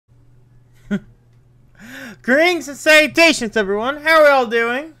Greetings and salutations, everyone. How are we all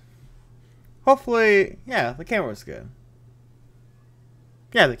doing? Hopefully, yeah, the camera's good.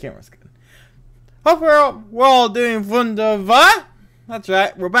 Yeah, the camera's good. Hopefully, we're all doing wunderbar. That's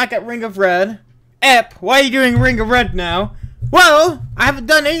right, we're back at Ring of Red. Ep, why are you doing Ring of Red now? Well, I haven't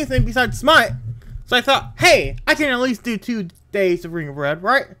done anything besides Smite. So I thought, hey, I can at least do 2 days of Ring of Red,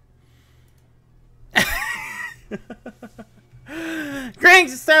 right?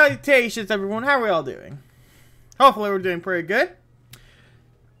 Greetings and salutations, everyone. How are we all doing? Hopefully we're doing pretty good.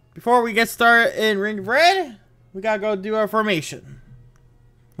 Before we get started in Ring of Red, we gotta go do our formation.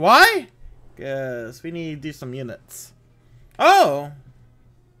 Why? Because we need to do some units. Oh!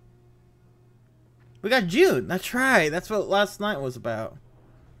 We got June. That's right. That's what last night was about.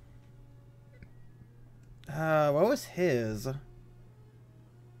 What was his?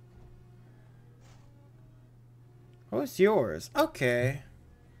 What was yours? Okay.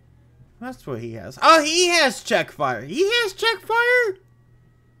 That's what he has. Oh, he has check fire. He has check fire?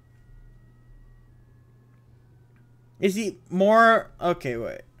 Is he more... Okay,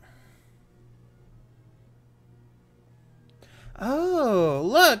 wait. Oh,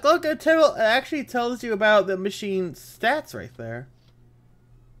 look, it actually tells you about the machine stats right there.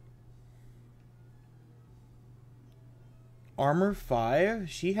 Armor 5?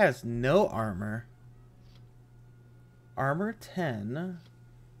 She has no armor. Armor 10.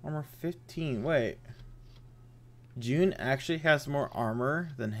 Armor 15. Wait. June actually has more armor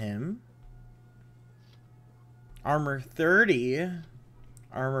than him. Armor 30.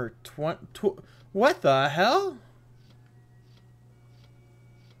 Armor 20. What the hell?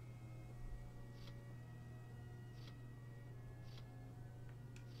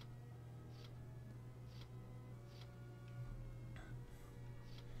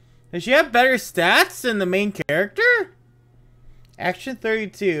 Does she have better stats than the main character? Action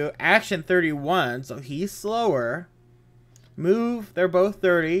 32, action 31, so he's slower. Move, they're both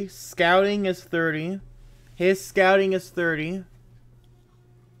 30. Scouting is 30. His scouting is 30.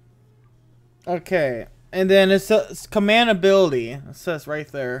 Okay, and then it's command ability. It says right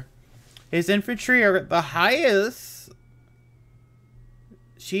there. His infantry are the highest.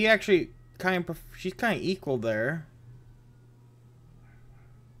 She actually she's kind of equal there.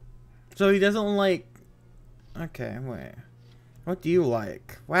 So he doesn't like... Okay, wait. What do you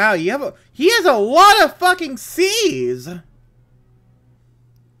like? Wow, he has a lot of fucking C's!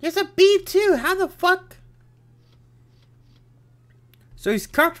 He has a B too! How the fuck? So he's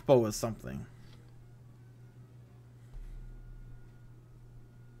comfortable with something.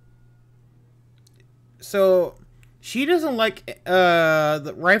 So, she doesn't like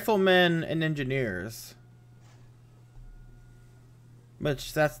the riflemen and engineers.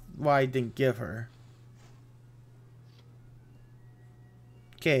 Which, that's why I didn't give her.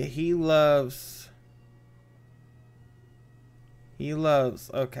 Okay, he loves...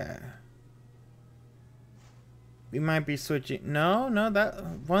 Okay. We might be switching... No, that...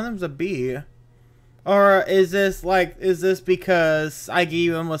 One of them's a B. Or is this because I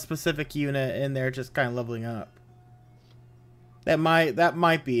gave him a specific unit and they're just kind of leveling up? That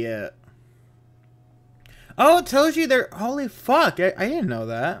might be it. Oh, it tells you they're... Holy fuck, I didn't know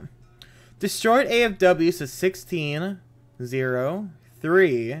that. Destroyed AFWs is 16, 0,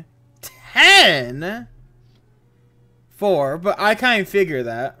 3, 10, 4, but I kind of figure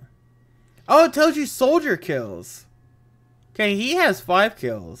that. Oh, it tells you soldier kills. Okay, he has 5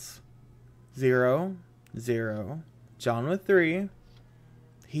 kills. 0, 0. John with 3.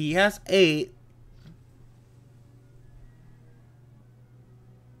 He has 8.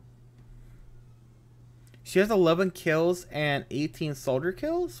 She has 11 kills and 18 soldier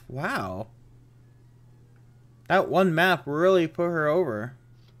kills? Wow. That one map really put her over.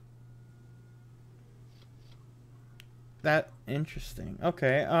 That interesting.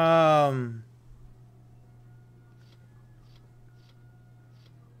 Okay,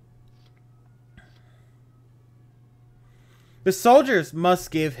 the soldiers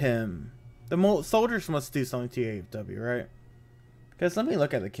must give him... The soldiers must do something to AFW, right? Because let me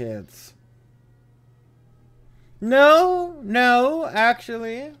look at the kids. No,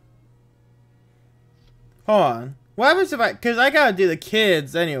 actually. Hold on. What happens if I... Because I gotta do the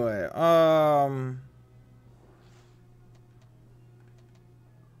kids anyway.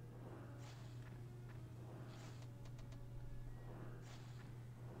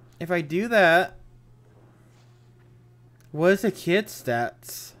 If I do that... What is the kid's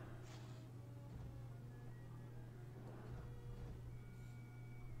stats?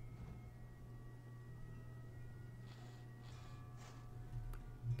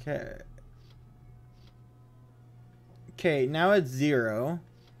 Okay. Okay, now it's 0.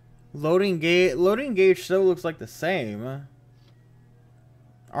 Loading gauge still looks like the same.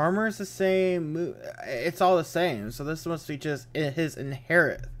 Armor is the same. It's all the same. So this must be just his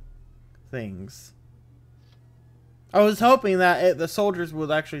inherent things. I was hoping that the soldiers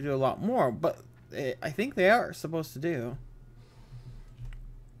would actually do a lot more, but I think they are supposed to do.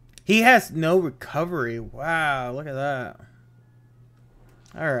 He has no recovery. Wow, look at that.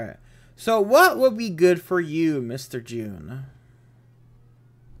 Alright. So what would be good for you, Mr. June?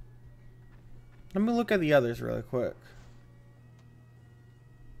 Let me look at the others really quick.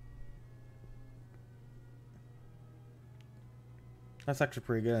 That's actually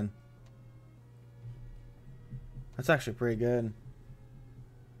pretty good. That's actually pretty good.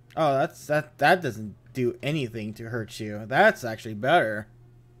 Oh, that doesn't do anything to hurt you. That's actually better.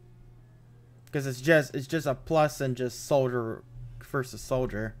 Because it's just a plus and just soldier versus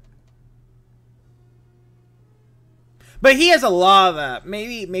soldier. But he has a lot of that.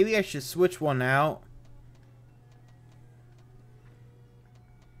 Maybe I should switch one out.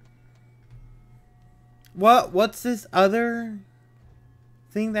 What's this other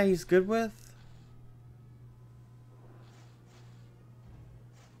thing that he's good with?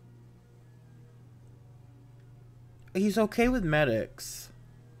 He's okay with medics.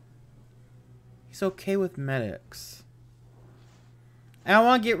 He's okay with medics. And I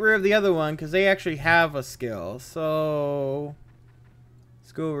want to get rid of the other one because they actually have a skill. So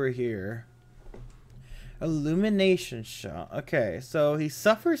let's go over here. Illumination shot. Okay, so he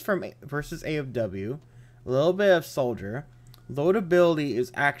suffers from versus AFW. A little bit of soldier. Loadability is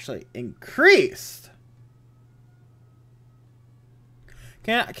actually increased.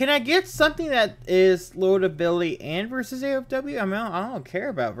 Can I get something that is loadability and versus AFW? I mean, I don't care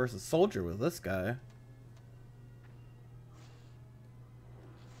about versus soldier with this guy.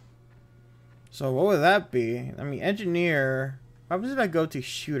 So what would that be? I mean, engineer. What happens if I go to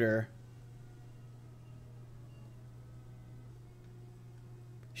shooter?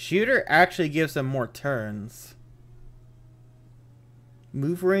 Shooter actually gives them more turns.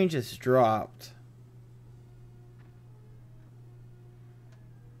 Move range is dropped.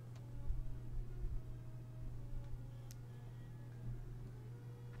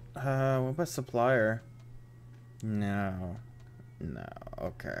 What about supplier? No. No,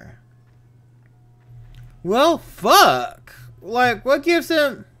 okay. Well, fuck! Like, what gives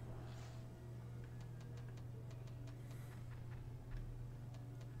him...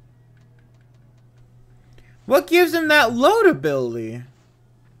 What gives him that loadability?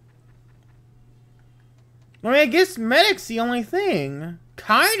 I mean, I guess medic's the only thing.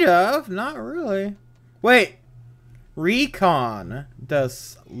 Kind of, not really. Wait. Recon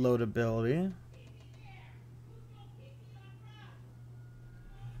does loadability.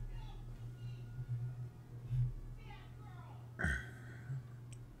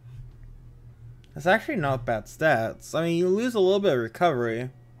 That's actually not bad stats. I mean, you lose a little bit of recovery,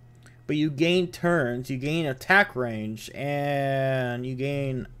 but you gain turns, you gain attack range, and you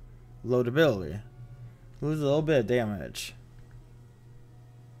gain loadability. Lose a little bit of damage.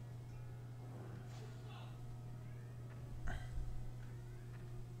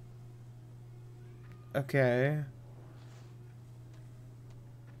 Okay.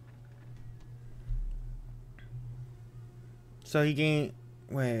 So he gained...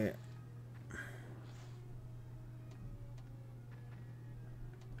 Wait.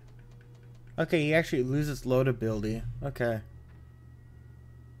 Okay, he actually loses loadability. Okay.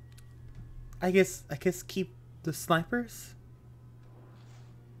 I guess keep the snipers?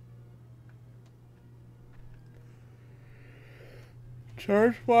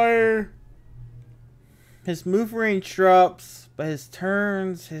 Charge fire. His move range drops, but his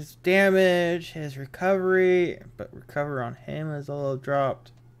turns, his damage, his recovery, but recover on him is a little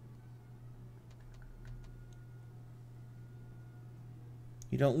dropped.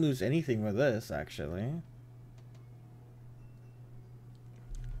 You don't lose anything with this, actually.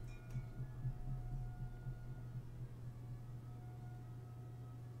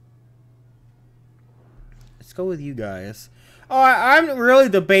 Let's go with you guys. Oh, I'm really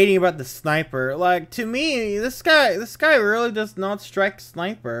debating about the sniper. Like, to me, this guy really does not strike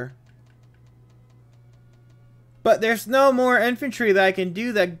sniper. But there's no more infantry that I can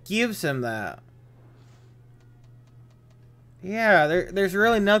do that gives him that. Yeah, there's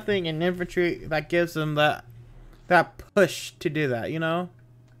really nothing in infantry that gives him that push to do that, you know?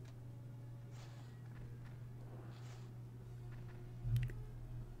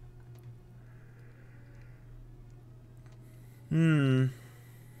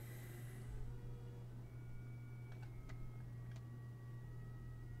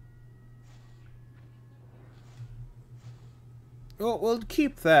 Well, we'll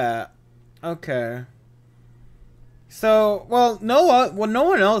keep that. Okay. So, well, no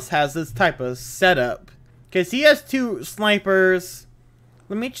one else has this type of setup. Because he has 2 snipers.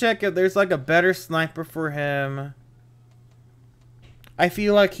 Let me check if there's like a better sniper for him. I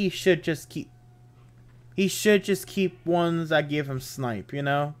feel like he should just keep ones that give him snipe, you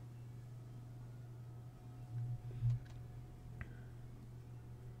know?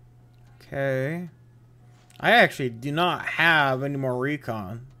 Okay. I actually do not have any more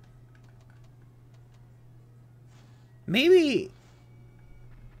recon. Maybe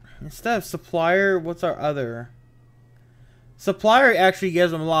instead of supplier, what's our other? Supplier actually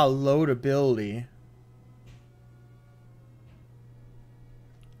gives him a lot of loadability.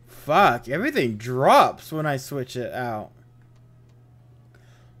 Fuck, everything drops when I switch it out.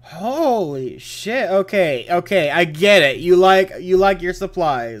 Holy shit. Okay, I get it. You like your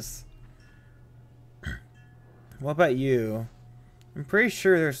supplies. What about you? I'm pretty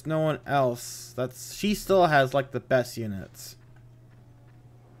sure there's no one else. She still has like the best units.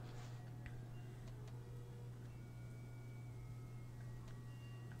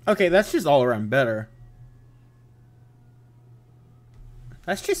 Okay, that's just all around better.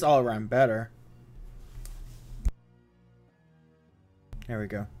 That's just all around better. There we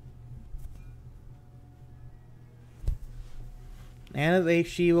go. And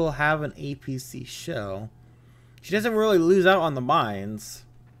she will have an APC shell. She doesn't really lose out on the mines.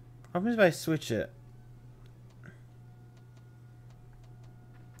 What happens if I switch it?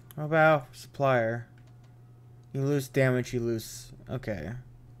 What about supplier? You lose damage, you lose... Okay.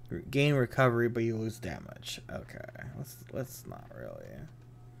 Gain recovery, but you lose damage. Okay. Let's not really...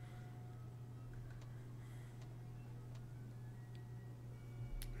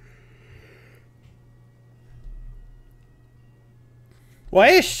 Why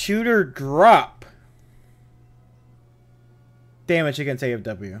is shooter drop? Damage against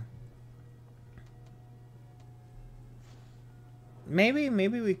AFW. Maybe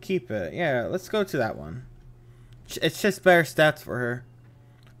we keep it. Yeah, let's go to that one. It's just better stats for her.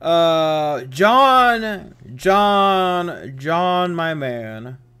 John, my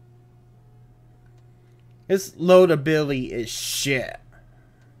man. His loadability is shit.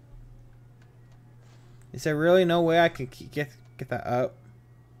 Is there really no way I can get that up?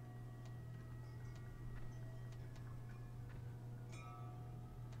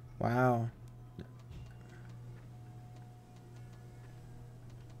 Wow.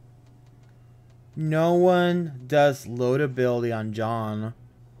 No one does loadability on John.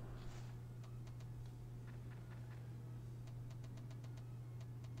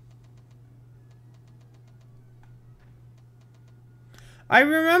 I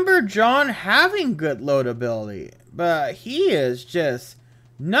remember John having good loadability, but he is just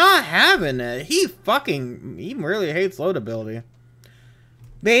not having it. He really hates loadability.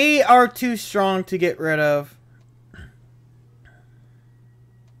 They are too strong to get rid of.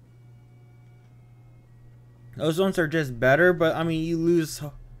 Those ones are just better, but I mean you lose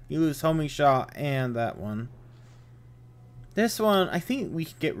homing shot and that one. This one, I think we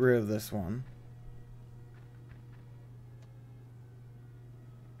can get rid of this one.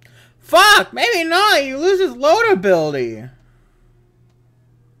 Fuck, maybe not. You lose his loadability.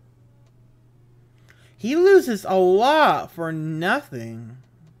 He loses a lot for nothing.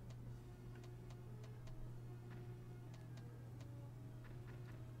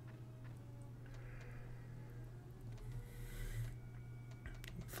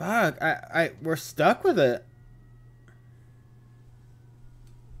 Fuck, we're stuck with it.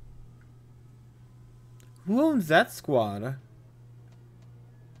 Who owns that squad?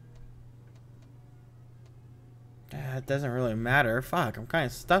 It doesn't really matter. Fuck, I'm kind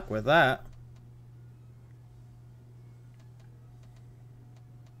of stuck with that.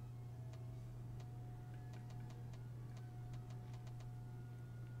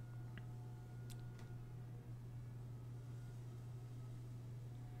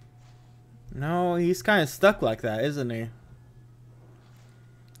 No, he's kind of stuck like that, isn't he?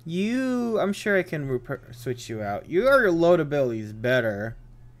 I'm sure I can switch you out. Your loadability is better.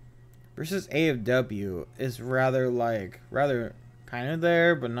 Versus AFW is rather kind of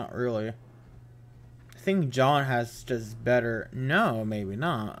there, but not really. I think John has just better. No, maybe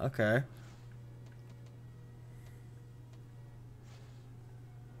not. Okay.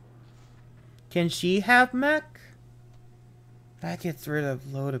 Can she have mech? That gets rid of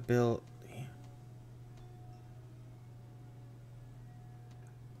loadability.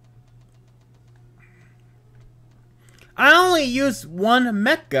 I only use one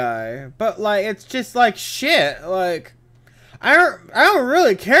mech guy, but like it's just like shit. Like I don't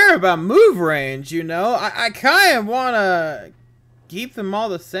really care about move range, you know. I kind of wanna keep them all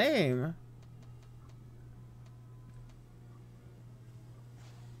the same.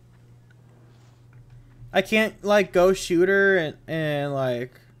 I can't, like, go shoot her and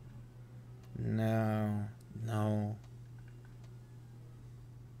like... No. No.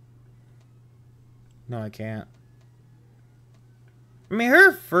 No, I can't. I mean,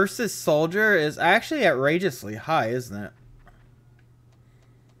 her versus soldier is actually outrageously high, isn't it?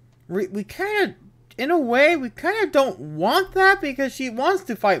 We kind of, in a way, we kind of don't want that because she wants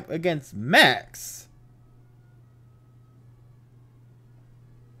to fight against mechs.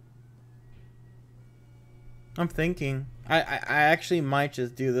 I'm thinking. I actually might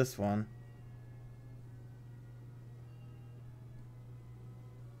just do this one.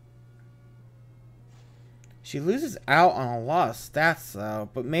 She loses out on a lot of stats though,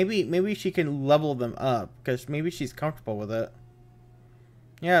 but maybe she can level them up because maybe she's comfortable with it.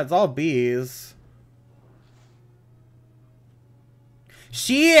 Yeah, it's all bees.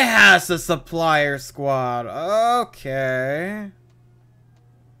 She has a supplier squad. Okay.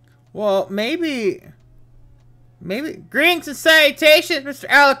 Well, maybe. Greetings and salutations, Mr.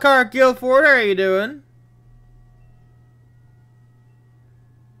 Alucard Guildford. How are you doing?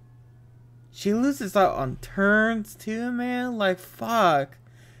 She loses out on turns too, man. Like, fuck.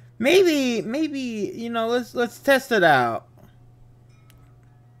 Maybe, you know, let's test it out.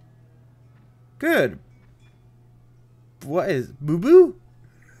 Good. What is Boo Boo?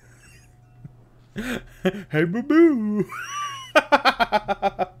 Hey, Boo Boo.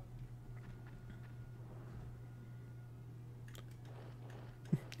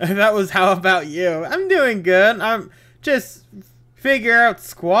 That was how about you? I'm doing good. I'm just figure out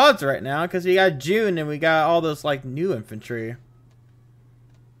squads right now because we got June and we got all those like new infantry.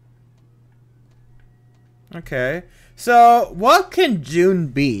 Okay. So what can June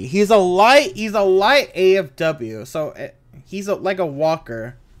be? He's a light AFW. So he's like a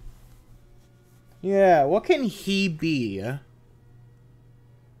walker. Yeah, what can he be?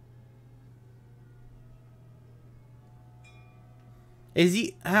 Is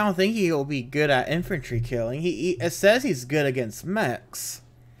he? I don't think he'll be good at infantry killing. It says he's good against mechs.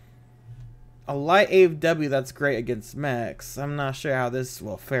 A light AFW that's great against mechs. I'm not sure how this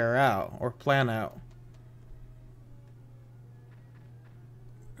will fare out or plan out.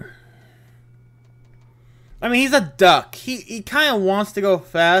 I mean, he's a duck. He kind of wants to go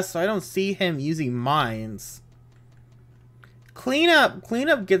fast, so I don't see him using mines. Cleanup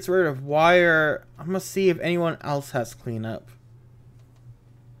gets rid of wire. I'm gonna see if anyone else has cleanup.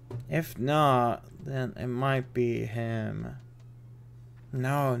 If not, then it might be him.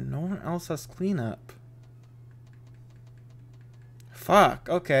 No one else has cleanup. Fuck.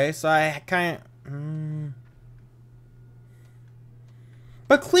 Okay, so I kind of...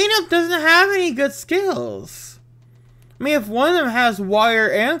 But cleanup doesn't have any good skills. I mean, if one of them has wire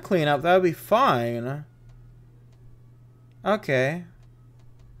and cleanup, that would be fine. Okay.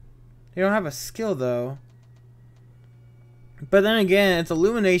 They don't have a skill, though. But then again, it's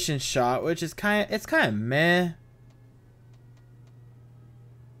illumination shot, which is kind of meh.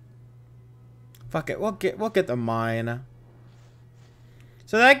 Fuck it, we'll get the mine.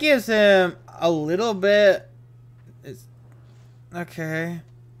 So that gives him a little bit. Okay.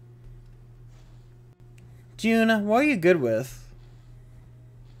 June, what are you good with?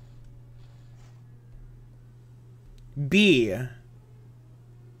 B.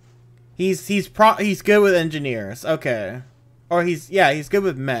 He's good with engineers. Okay. Or he's good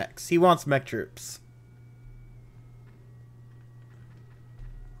with mechs. He wants mech troops.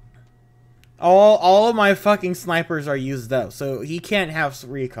 All of my fucking snipers are used up, so he can't have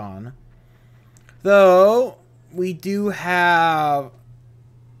recon. Though we do have...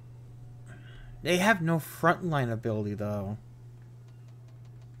 They have no frontline ability though.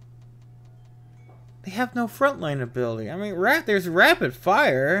 They have no frontline ability. I mean, there's rapid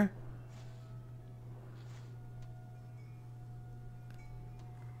fire.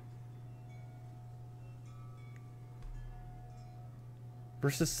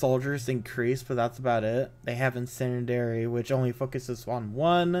 Versus soldiers increase, but that's about it. They have incendiary, which only focuses on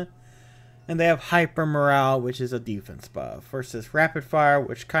one. And they have hyper morale, which is a defense buff. Versus rapid fire,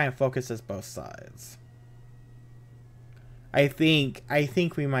 which kind of focuses both sides. I think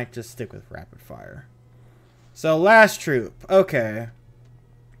we might just stick with rapid fire. So last troop. Okay.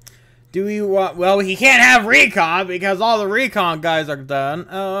 Do we want... Well, he can't have recon because all the recon guys are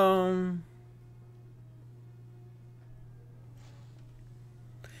done.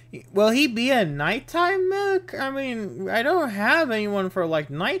 Will he be a nighttime mech? I mean, I don't have anyone for like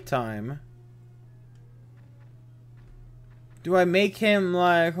nighttime. Do I make him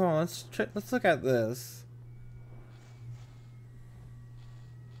like... Oh, let's look at this.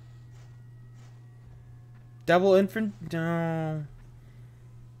 Double infant? No.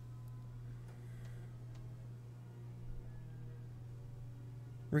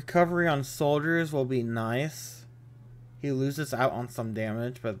 Recovery on soldiers will be nice. He loses out on some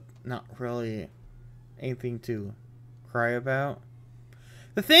damage, but not really anything to cry about.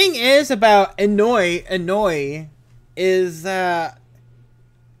 The thing is about Inouye is that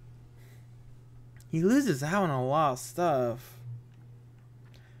he loses out on a lot of stuff.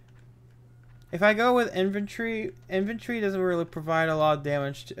 If I go with infantry doesn't really provide a lot of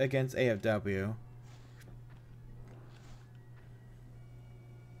damage against AFW.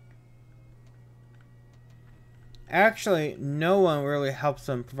 Actually, no one really helps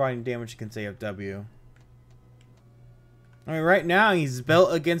him providing damage against AFW. I mean, right now he's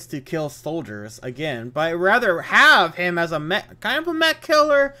built against to kill soldiers again, but I'd rather have him as a mech, kind of a mech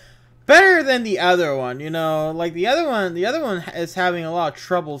killer, better than the other one. You know, like the other one is having a lot of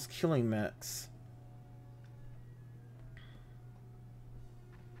troubles killing mechs.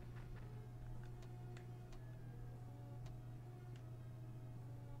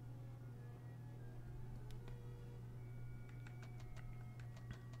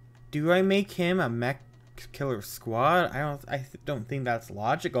 Do I make him a mech killer squad? I don't think that's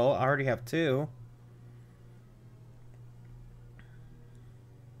logical. I already have 2.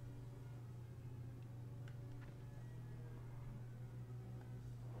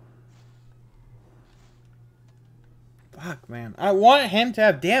 Fuck, man. I want him to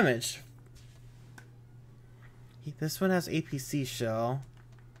have damage. This one has APC shell.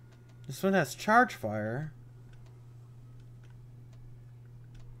 This one has charge fire.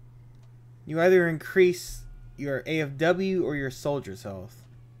 You either increase your AFW or your soldier's health.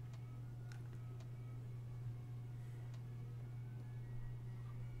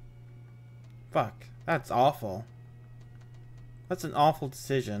 Fuck, that's awful. That's an awful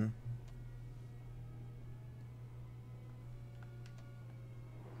decision.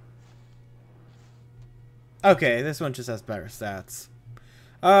 Okay, this one just has better stats.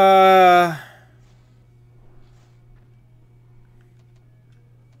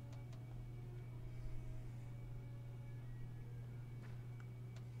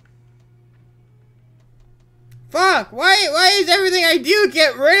 Fuck! Why is everything I do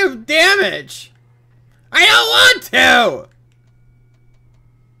get rid of damage? I don't want to!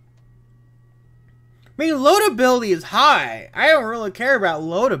 I mean, loadability is high. I don't really care about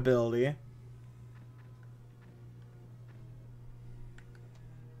loadability.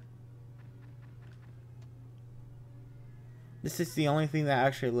 This is the only thing that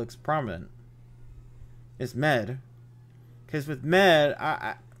actually looks prominent. Is med. Because with med,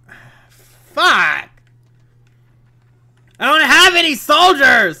 fuck! I don't have any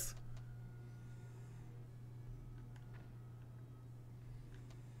soldiers!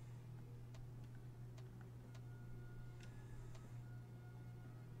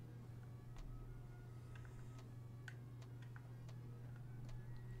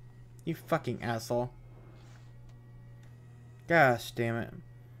 You fucking asshole. Gosh damn it.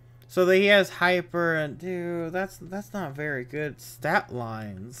 So that he has hyper and dude, that's not very good stat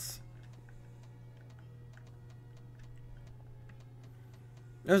lines.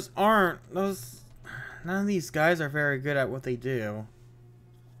 None of these guys are very good at what they do.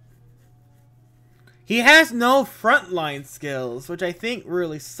 He has no frontline skills, which I think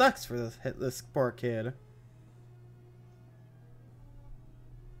really sucks for this poor kid.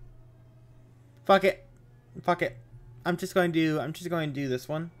 Fuck it. Fuck it. I'm just going to do this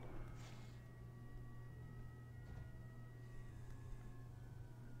one.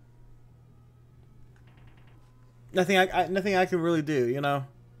 Nothing I can really do, you know.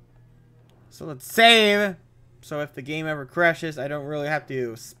 So let's save. So if the game ever crashes, I don't really have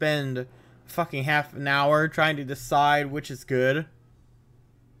to spend fucking half an hour trying to decide which is good.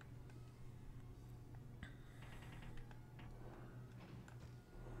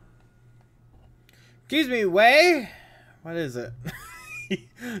 Excuse me, Wei? What is it?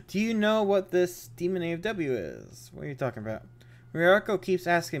 Do you know what this demon AFW is? What are you talking about? Ryoko keeps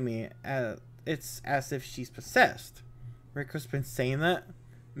asking me. It's as if she's possessed. Riko's been saying that.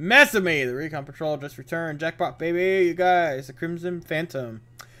 Mess with me! The recon patrol just returned. Jackpot, baby! You guys! The Crimson Phantom.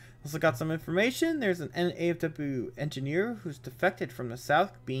 Also got some information. There's an AFW engineer who's defected from the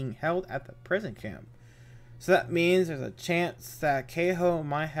south being held at the prison camp. So that means there's a chance that Keiho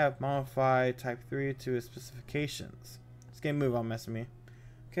might have modified Type 3 to his specifications. Let's get a move on, mess with me.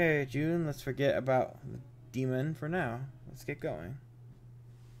 Okay, June, let's forget about the demon for now. Let's get going.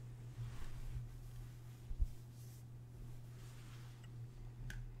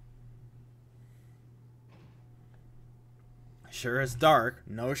 Sure is dark.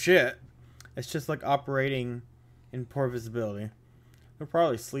 No shit. It's just like operating in poor visibility. They're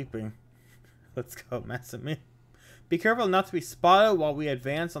probably sleeping. Let's go, mess at me. Be careful not to be spotted while we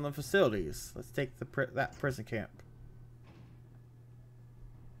advance on the facilities. Let's take that prison camp.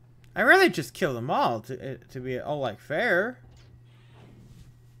 I really just kill them all to be all like fair.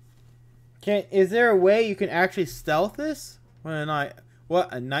 Is there a way you can actually stealth this? A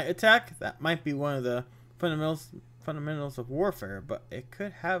night attack? That might be one of the fundamentals of warfare, but it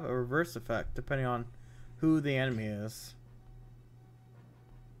could have a reverse effect depending on who the enemy is.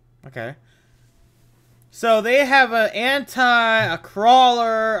 Okay. So they have an a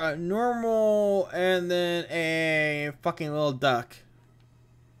crawler, a normal, and then a fucking little duck.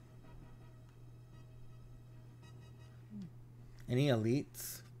 Any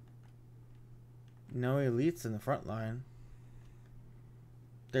elites? No elites in the front line.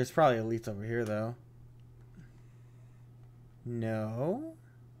 There's probably elites over here, though. No.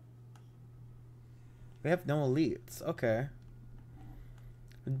 We have no elites. Okay.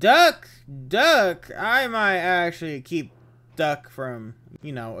 Duck! Duck! I might actually keep Duck from,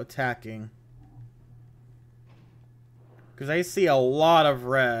 you know, attacking. Because I see a lot of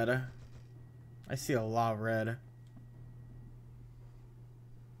red. I see a lot of red.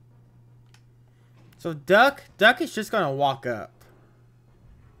 So Duck is just gonna walk up.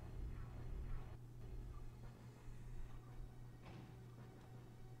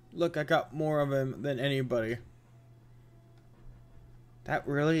 Look, I got more of him than anybody. That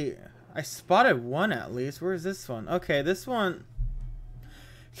really... I spotted one at least. Where's this one? Okay, this one...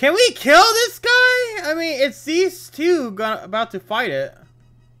 Can we kill this guy? I mean, it's these two about to fight it.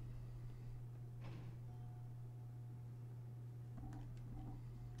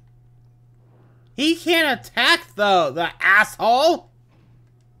 He can't attack, though, the asshole!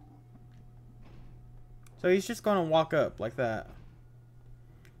 So he's just gonna walk up like that.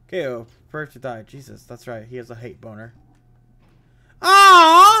 KO, first to die. Jesus, that's right. He has a hate boner.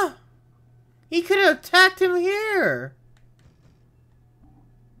 Aww! He could have attacked him here!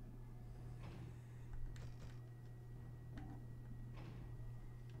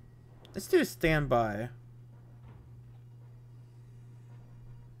 Let's do a standby.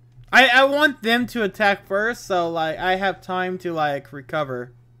 I want them to attack first, so like I have time to like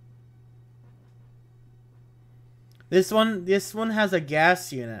recover. This one has a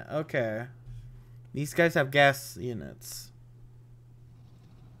gas unit. Okay. These guys have gas units.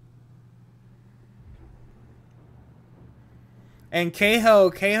 And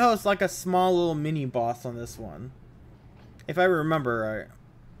Keiho's like a small little mini boss on this one. If I remember right.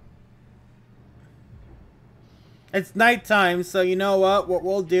 It's nighttime, so you know what? What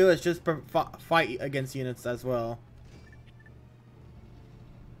we'll do is just fight against units as well.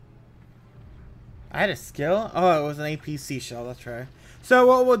 I had a skill? Oh, it was an APC shell, that's right. So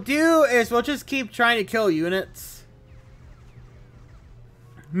what we'll do is we'll just keep trying to kill units.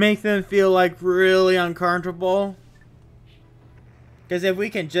 Make them feel like really uncomfortable. Because if we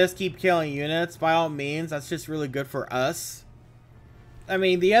can just keep killing units, by all means, that's just really good for us. I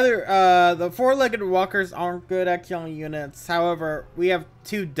mean, the four-legged walkers aren't good at killing units. However, we have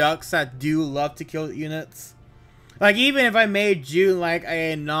two ducks that do love to kill units. Like, even if I made June, like,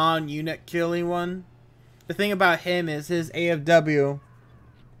 a non-unit killing one, the thing about him is his AFW...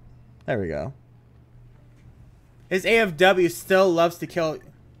 There we go. His AFW still loves to kill...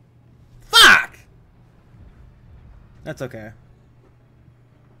 Fuck! That's okay.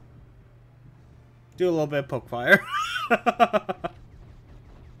 Do a little bit of poke fire.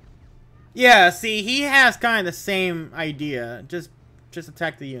 Yeah, see, he has kind of the same idea. Just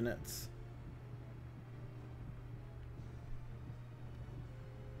attack the units.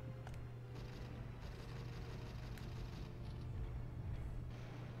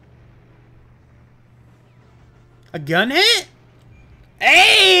 A gun hit?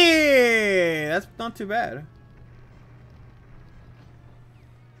 Hey! That's not too bad.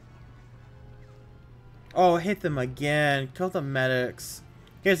 Oh, hit them again. Kill the medics.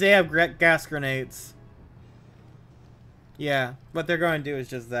 Because they have gas grenades. Yeah, what they're going to do is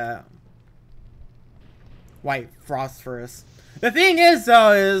just that. White phosphorus. The thing is,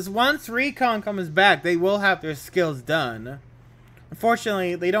 though, is once Recon comes back, they will have their skills done.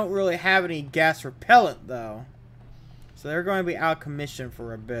 Unfortunately, they don't really have any gas repellent, though. So they're going to be out of commission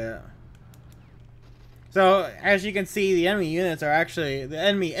for a bit. So, as you can see, the enemy units are actually... The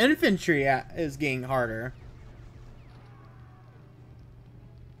enemy infantry is getting harder.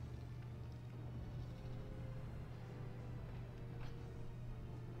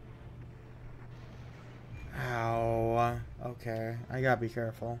 Ow. Okay, I gotta be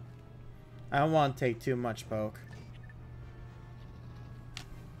careful. I don't want to take too much poke.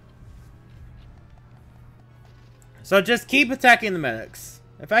 So just keep attacking the medics.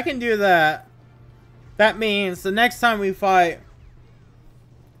 If I can do that, that means the next time we fight,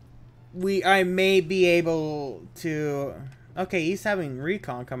 I may be able to... Okay, he's having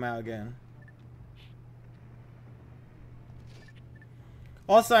recon come out again.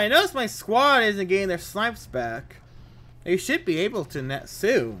 Also, I noticed my squad isn't getting their snipes back. They should be able to net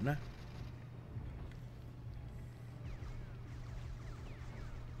soon.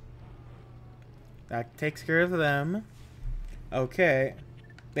 That takes care of them. Okay.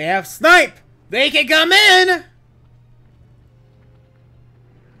 They have snipe! They can come in!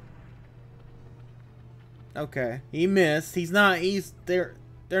 Okay. He missed. They're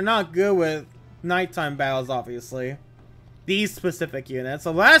not good with nighttime battles, obviously. These specific units.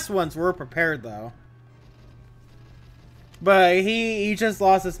 The last ones were prepared, though. But he just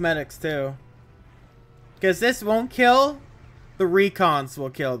lost his medics, too. Because this won't kill. The recons will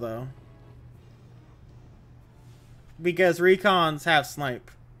kill, though. Because recons have snipe.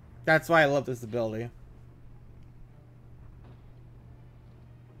 That's why I love this ability.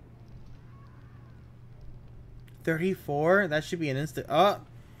 $34? That should be an instant... Oh!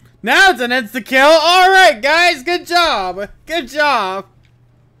 Now it's an insta-kill! Alright, guys! Good job! Good job!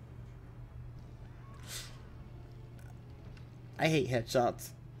 I hate headshots.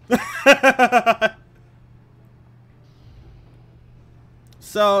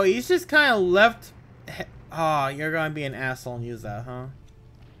 So, he's just kind of left... Oh, you're gonna be an asshole and use that, huh?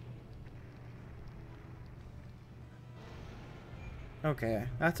 Okay.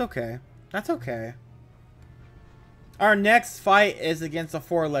 That's okay. That's okay. Our next fight is against a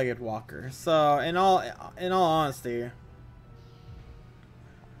four-legged walker. So, in all honesty,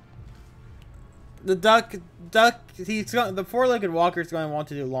 the the four-legged walker is going to want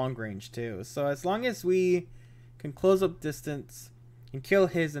to do long range too. So, as long as we can close up distance and kill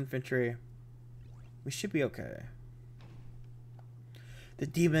his infantry, we should be okay. The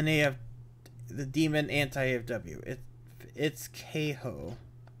demon anti-AFW. It's Keiho.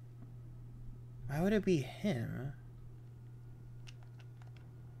 Why would it be him?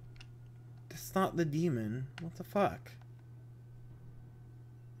 That's not the demon. What the fuck?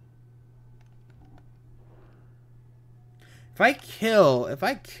 If I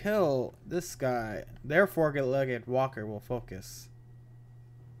kill this guy, their four-legged walker will focus.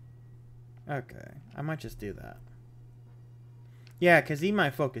 Okay, I might just do that. Yeah, because he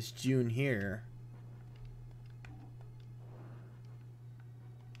might focus June here.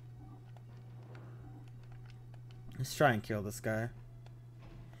 Let's try and kill this guy.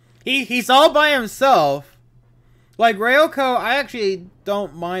 He's all by himself. Like Ryoko, I actually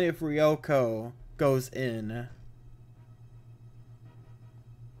don't mind if Ryoko goes in.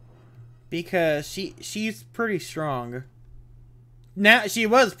 Because she's pretty strong. Now she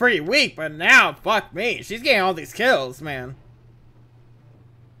was pretty weak, but now fuck me. She's getting all these kills, man.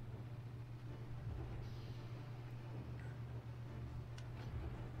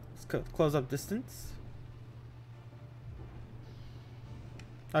 Let's close up distance.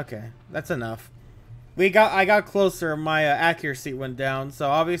 Okay, that's enough. I got closer, my accuracy went down, so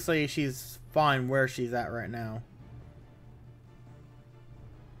obviously she's fine where she's at right now.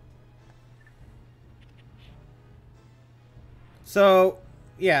 So,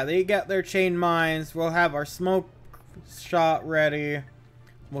 yeah, they got their chain mines. We'll have our smoke shot ready.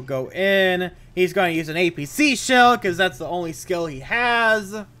 We'll go in. He's going to use an APC shell because that's the only skill he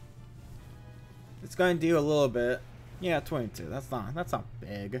has. It's going to do a little bit. Yeah, 22. That's not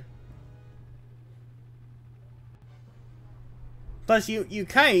big. Plus, you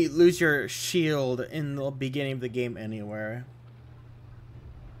kind of lose your shield in the beginning of the game anywhere.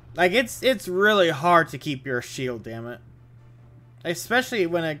 Like it's really hard to keep your shield, damn it. Especially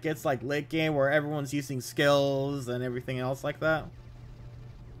when it gets like late game where everyone's using skills and everything else like that.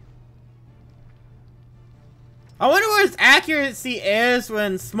 I wonder what his accuracy is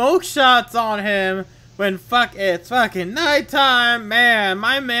when smoke shots on him. When it's fucking nighttime, man.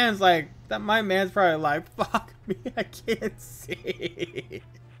 My man's probably like, fuck me, I can't see.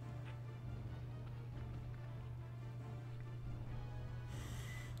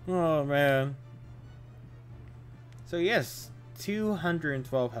 Oh man. So yes,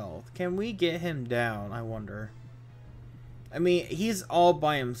 212 health. Can we get him down? I wonder. I mean, he's all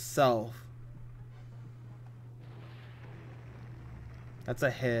by himself. That's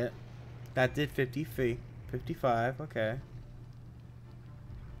a hit. That did 50 feet. 55, okay.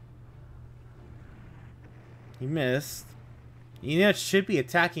 He missed. You know, it should be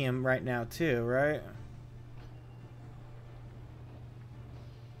attacking him right now too, right?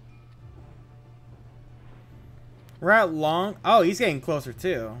 We're at long. Oh, he's getting closer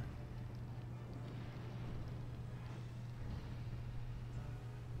too.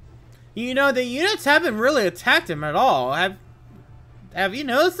 You know, the units haven't really attacked him at all. Have you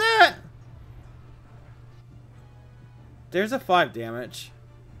noticed that? There's a 5 damage.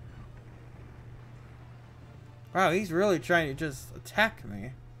 Wow, he's really trying to just attack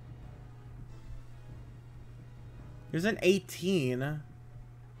me. There's an 18.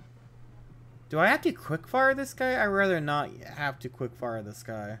 Do I have to quickfire this guy? I'd rather not have to quickfire this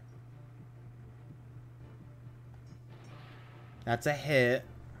guy. That's a hit.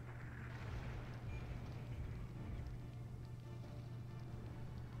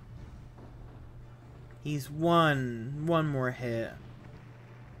 He's one more hit.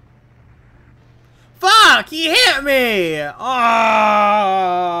 Fuck! He hit me!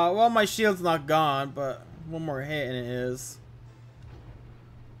 Ah! Well, my shield's not gone, but one more hit and it is.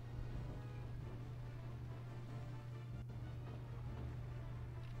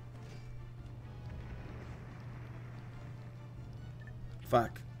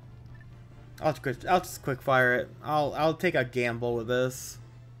 Fuck. I'll just quick fire it. I'll take a gamble with this.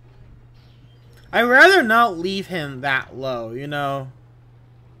 I'd rather not leave him that low, you know?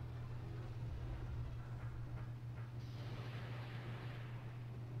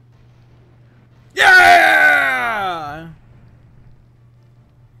 Yeah!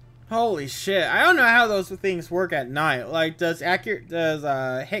 Holy shit. I don't know how those things work at night. Like, does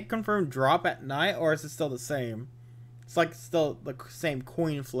hit confirm drop at night, or is it still the same? It's like still the same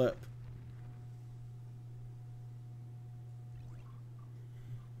coin flip.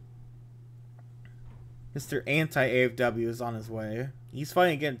 Mr. Anti-AFW is on his way. He's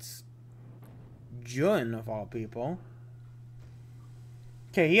fighting against Jun, of all people.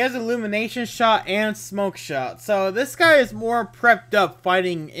 Okay, he has Illumination Shot and Smoke Shot. So this guy is more prepped up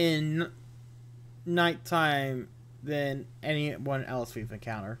fighting in nighttime than anyone else we've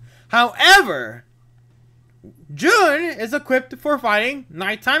encountered. However, Jun is equipped for fighting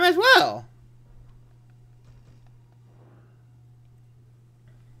nighttime as well.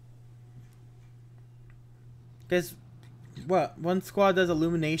 Because what, one squad does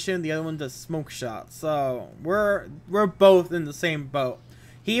Illumination, the other one does Smoke Shot. So we're both in the same boat.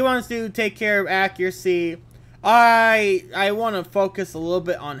 He wants to take care of accuracy. I want to focus a little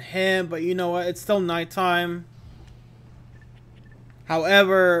bit on him, but you know what? It's still nighttime.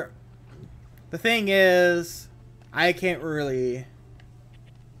 However, the thing is, I can't really.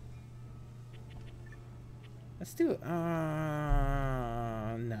 Let's do no.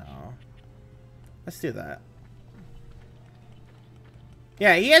 Let's do that.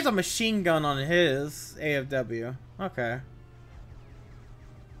 Yeah, he has a machine gun on his AFW. Okay.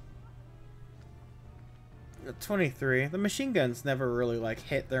 23. The machine guns never really like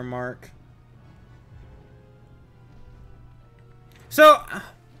hit their mark. So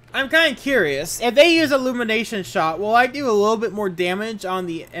I'm kind of curious. If they use Illumination Shot, will I do a little bit more damage on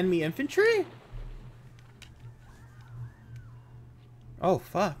the enemy infantry? Oh,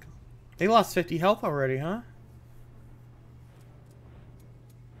 fuck. They lost 50 health already, huh?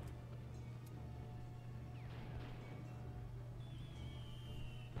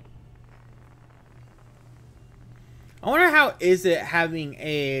 I wonder how is it having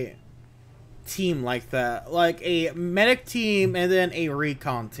a team like that, like a medic team and then a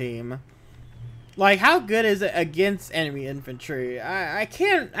recon team. Like, how good is it against enemy infantry? I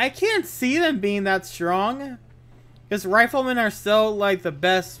can't see them being that strong, because riflemen are still like the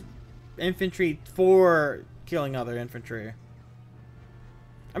best infantry for killing other infantry.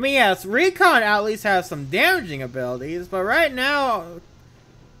 I mean, yes, recon at least has some damaging abilities, but right now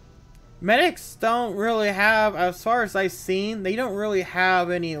medics don't really have, as far as I've seen, they don't really have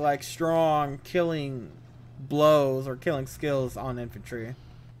any like strong killing blows or killing skills on infantry.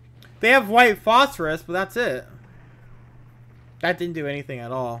 They have white phosphorus, but that's it. That didn't do anything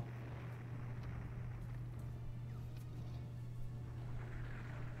at all.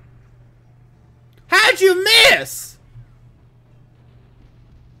 How'd you miss?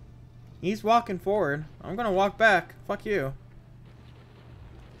 He's walking forward. I'm gonna walk back. Fuck you.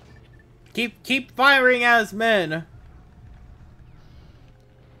 Keep firing at his men.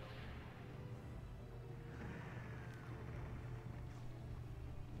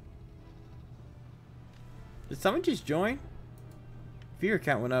 Did someone just join? Viewer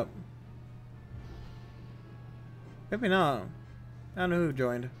count went up. Maybe not. I don't know who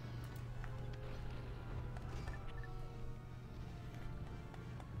joined.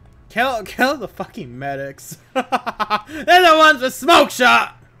 Kill the fucking medics. They're the ones with Smoke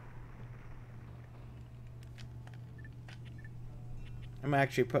Shot. I'm gonna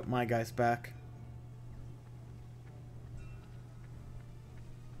actually put my guys back.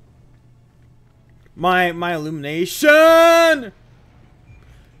 My illumination.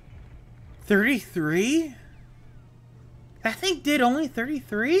 33? That thing did only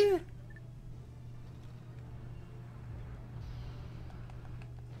 33?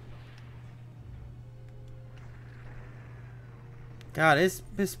 God, his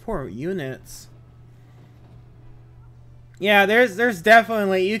poor units. Yeah, there's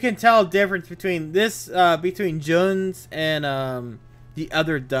definitely, you can tell a difference between this between Jun's and the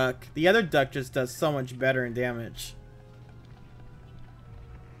other duck. The other duck just does so much better in damage.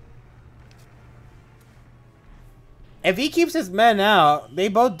 If he keeps his men out, they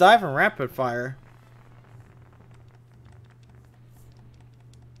both die from rapid fire.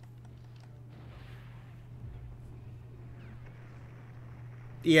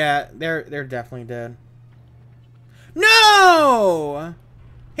 Yeah, they're definitely dead. No!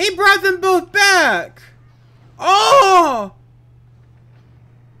 He brought them both back! Oh!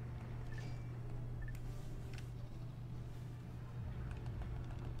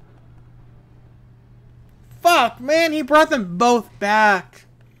 Fuck, man, he brought them both back.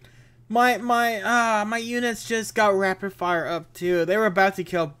 My units just got rapid fire up too. They were about to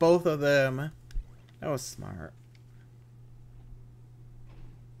kill both of them. That was smart.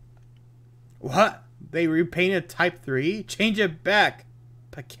 What? They repainted Type 3? Change it back.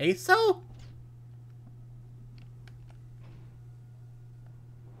 Picasso?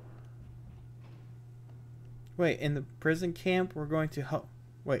 Wait, in the prison camp, we're going to help.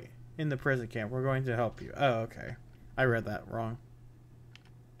 Wait, in the prison camp, we're going to help you. Oh, okay. I read that wrong.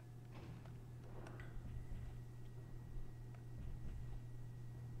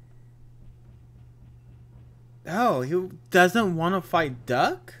 Oh, he doesn't want to fight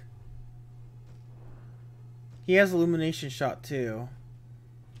Duck? He has illumination shot too.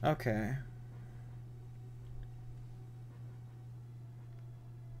 Okay.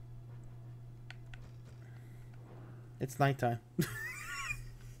 It's nighttime.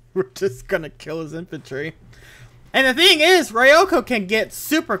 We're just gonna kill his infantry. And the thing is, Ryoko can get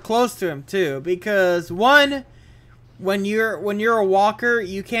super close to him too, because one, when you're a walker,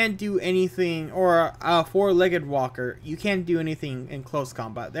 you can't do anything, or a four-legged walker, you can't do anything in close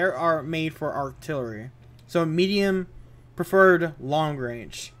combat. They are made for artillery. So medium, preferred long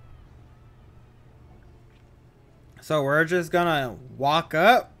range. So we're just gonna walk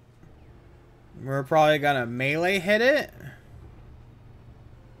up. We're probably gonna melee hit it.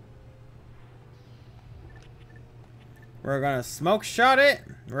 We're gonna smoke shot it.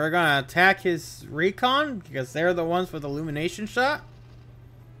 We're gonna attack his recon because they're the ones with illumination shot.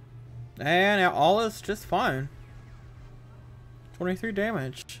 And all is just fine. 23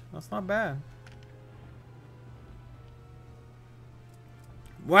 damage. That's not bad.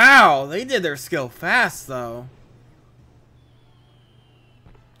 Wow, they did their skill fast though.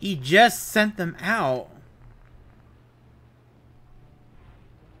 He just sent them out.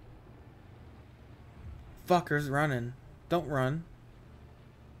 Fucker's running. Don't run.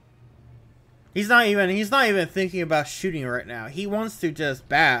 He's not even thinking about shooting right now. He wants to just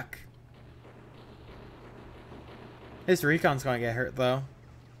back. His recon's gonna get hurt though.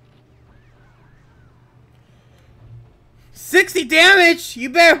 60 damage! You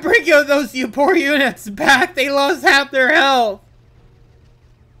better bring those poor units back. They lost half their health.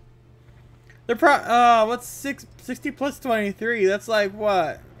 They're what's 60 plus 23? That's like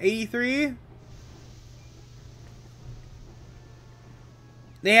what? 83?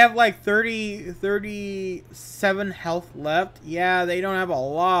 They have like 37 health left. Yeah, they don't have a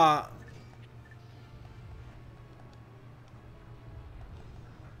lot.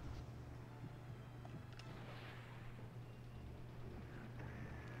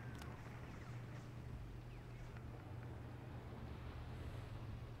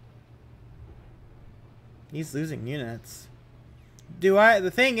 He's losing units.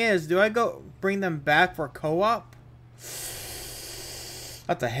 The thing is, do I go bring them back for co-op?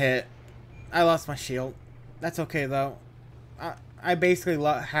 That's a hit. I lost my shield. That's okay though. I basically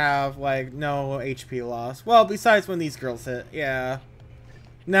have like no HP loss. Well, besides when these girls hit. Yeah.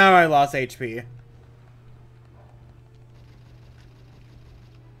 Now I lost HP.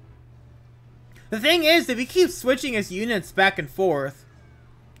 The thing is, if he keeps switching his units back and forth,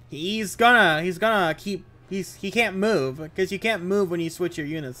 he can't move, because you can't move when you switch your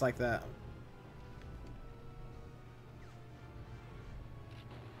units like that.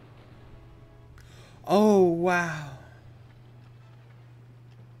 Oh, wow.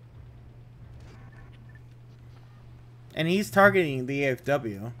 And he's targeting the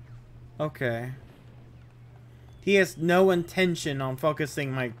AFW. Okay. He has no intention on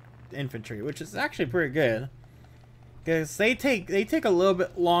focusing my infantry, which is actually pretty good. Because they take a little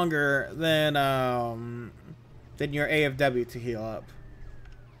bit longer than your AFW to heal up.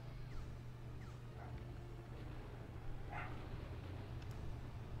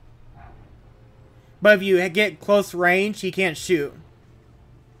 But if you get close range, he can't shoot.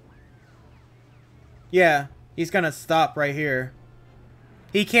 Yeah, he's gonna stop right here.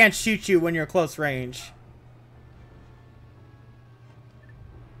 He can't shoot you when you're close range.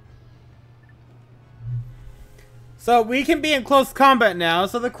 So we can be in close combat now.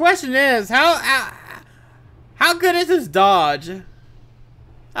 So the question is, how good is his dodge?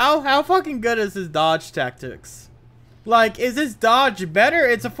 How fucking good is his dodge tactics? Like, is his dodge better?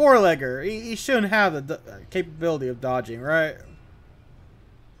 It's a four-legger. He shouldn't have the capability of dodging, right?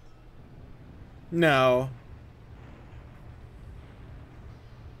 No.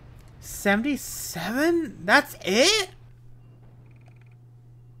 77? That's it?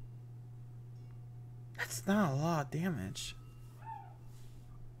 That's not a lot of damage.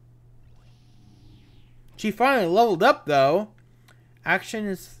 She finally leveled up, though.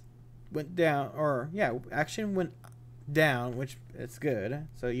 Action went down, or yeah, action went down, which it's good.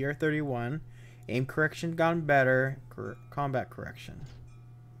 So you're 31. Aim correction gone better. Combat correction.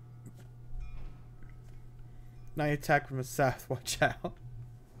 Now you attack from the south. Watch out.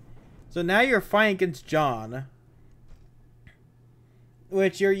 So now you're fighting against John,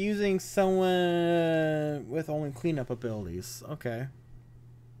 which you're using someone with only cleanup abilities. Okay.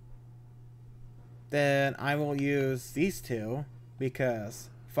 Then I will use these two because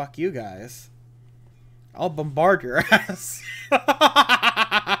fuck you guys. I'll bombard your ass.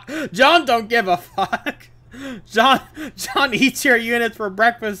 John don't give a fuck. John eats your units for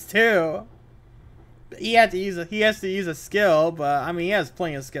breakfast too. He has to use a skill, but I mean he has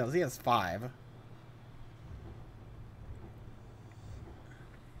plenty of skills. He has 5.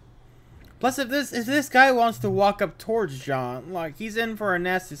 Plus, if this guy wants to walk up towards John, like he's in for a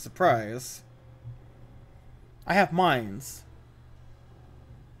nasty surprise. I have mines.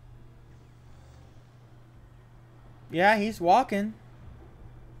 Yeah, he's walking.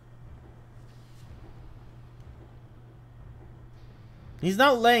 He's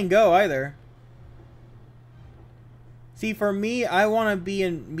not letting go either. See, for me, I want to be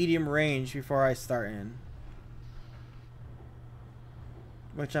in medium range before I start in.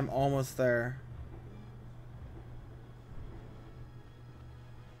 Which I'm almost there.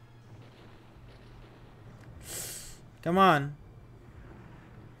 Come on.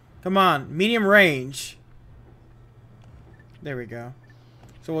 Come on. Medium range. There we go.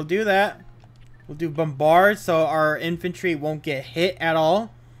 So we'll do that. We'll do bombard so our infantry won't get hit at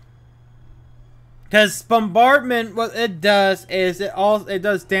all. Because bombardment, what it does is it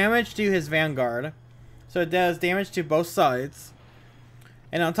does damage to his vanguard. So it does damage to both sides.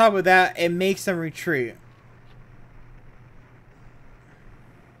 And on top of that, it makes them retreat.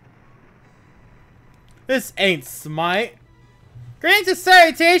 This ain't Smite. Greetings and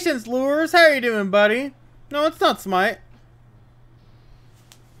salutations, Lures. How are you doing, buddy? No, it's not Smite.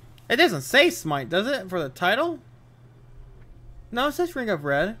 It doesn't say Smite, does it? For the title? No, it says Ring of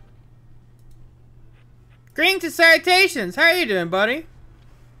Red. Greetings and salutations. How are you doing, buddy?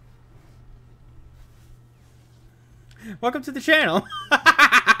 Welcome to the channel.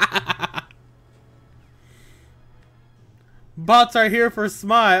 Bots are here for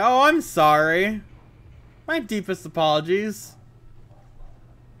Smite. Oh, I'm sorry. My deepest apologies.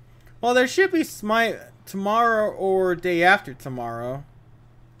 Well, there should be Smite tomorrow or day after tomorrow.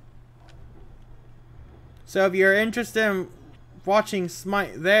 So if you're interested in watching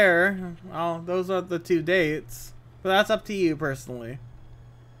Smite there, well, those are the 2 dates. But that's up to you personally.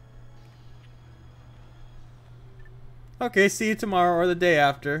 Okay, see you tomorrow or the day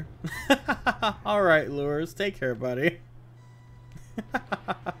after. Alright, Lures. Take care, buddy.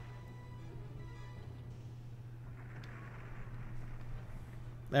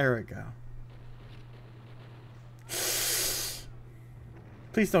 There we go.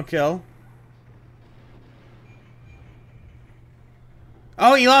 Please don't kill.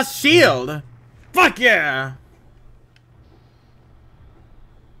 Oh, he lost shield! Fuck yeah!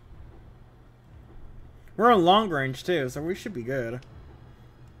 We're on long range too, so we should be good.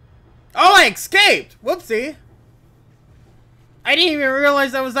 Oh, I escaped! Whoopsie! I didn't even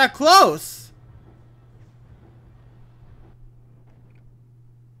realize I was that close!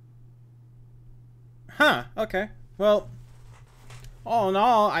 Huh, okay. Well, all in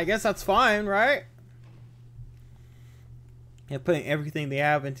all, I guess that's fine, right? Yeah, putting everything they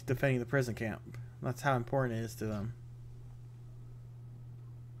have into defending the prison camp. That's how important it is to them.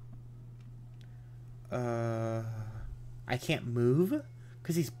 I can't move?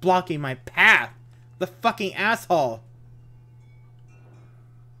 Because he's blocking my path. The fucking asshole.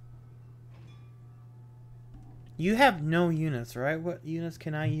 You have no units, right? What units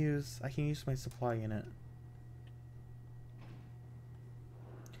can I use? I can use my supply unit.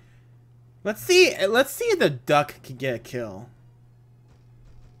 Let's see. Let's see if the duck can get a kill.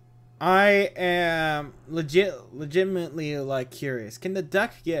 I am legitimately like curious. Can the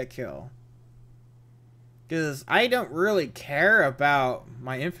duck get a kill? Because I don't really care about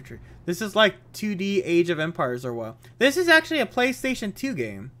my infantry. This is like 2D Age of Empires or what? This is actually a PlayStation 2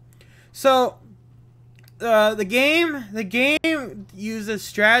 game. So the game uses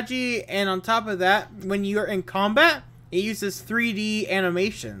strategy, and on top of that, when you're in combat, it uses 3D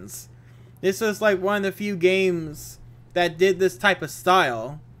animations. This was like one of the few games that did this type of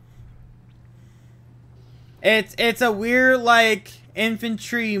style. It's a weird like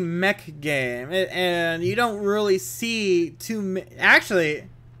infantry mech game, and you don't really see actually,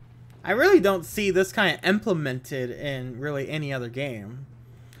 I really don't see this kind of implemented in really any other game.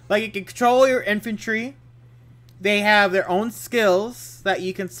 Like, you can control your infantry. They have their own skills that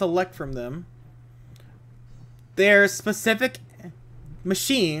you can select from them. There's specific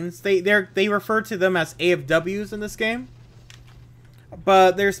machines. They refer to them as AFWs in this game.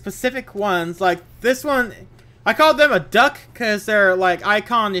 But there's specific ones, like this one. I called them a duck because their like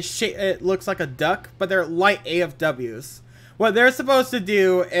icon is it looks like a duck, but they're light AFWs. What they're supposed to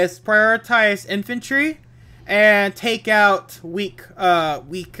do is prioritize infantry and take out weak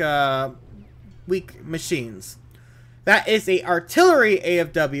machines. That is a artillery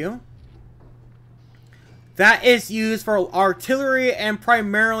AFW. That is used for artillery and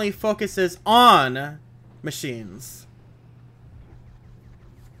primarily focuses on machines.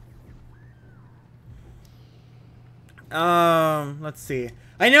 Let's see.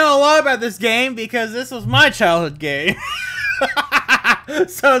 I know a lot about this game because this was my childhood game.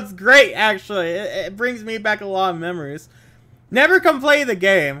 So it's great, actually. It brings me back a lot of memories. Never complete the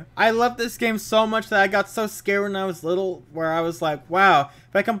game. I love this game so much that I got so scared when I was little, where I was like, wow,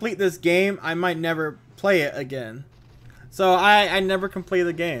 if I complete this game, I might never play it again. So I never complete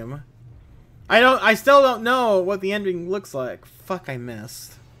the game. I still don't know what the ending looks like. Fuck, I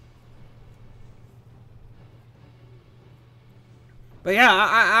missed. But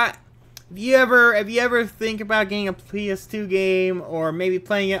yeah, if you ever think about getting a PS2 game or maybe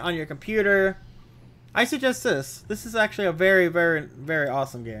playing it on your computer, I suggest this. This is actually a very, very, very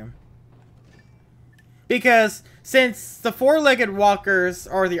awesome game. Because since the four-legged walkers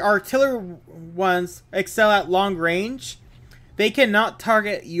or the artillery ones excel at long range, they cannot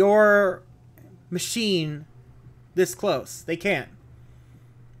target your machine this close. They can't.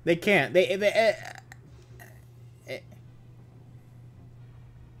 They can't.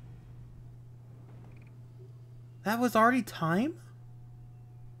 That was already time?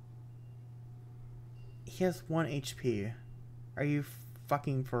 He has 1 HP. Are you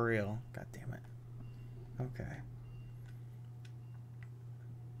fucking for real? God damn it. Okay.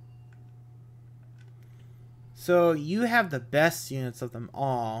 So you have the best units of them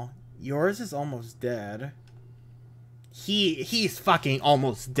all. Yours is almost dead. He's fucking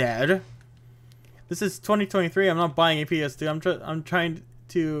almost dead. This is 2023. I'm not buying a PS2. I'm trying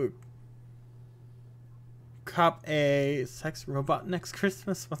to cop a sex robot next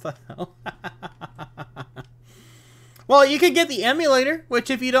Christmas. What the hell? Well, you can get the emulator, which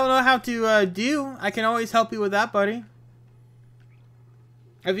if you don't know how to do, I can always help you with that, buddy.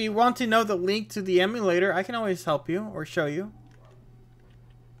 If you want to know the link to the emulator, I can always help you or show you.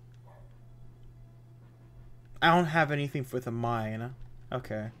 I don't have anything for the mine.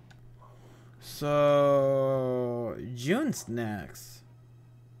 Okay. So June's next.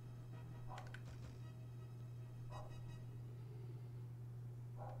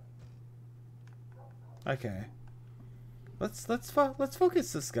 Okay. Let's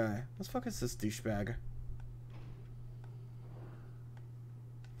focus this guy. Let's focus this douchebag.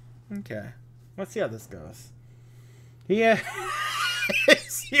 Okay. Let's see how this goes. Yeah.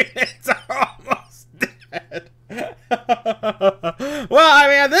 His units are almost dead. Well, I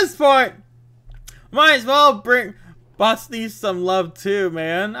mean, at this point, might as well bring Boss needs some love too,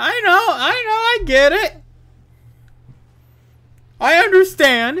 man. I get it. I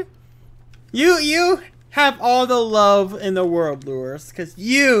understand. You have all the love in the world, Lures, because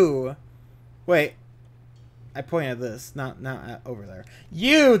you... Wait. I point at this, not at over there.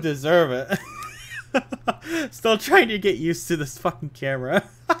 You deserve it. Still trying to get used to this fucking camera.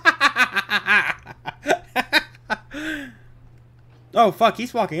 Oh, fuck,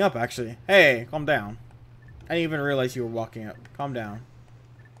 he's walking up, actually. Hey, calm down. I didn't even realize you were walking up. Calm down.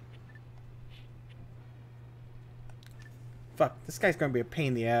 Fuck, this guy's gonna be a pain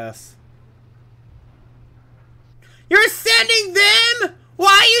in the ass. You're sending them? Why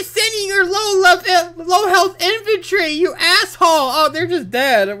are you sending your low health infantry, you asshole? Oh, they're just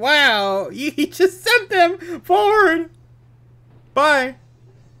dead. Wow. You just sent them forward. Bye.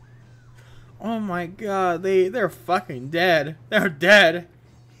 Oh my god, they're fucking dead. They're dead.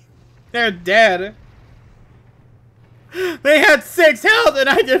 They're dead. They had 6 health and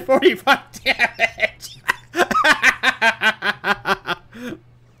I did 45 damage.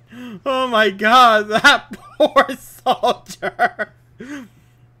 Oh my god, that poor soldier.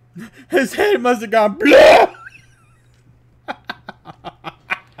 His head must have gone blue.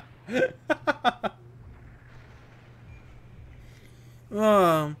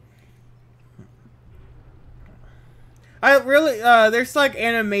 I really, there's like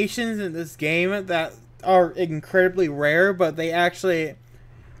animations in this game that are incredibly rare, but they actually,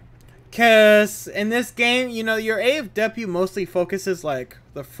 cause in this game, you know, your AFW mostly focuses like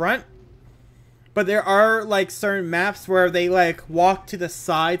the front, but there are like certain maps where they like walk to the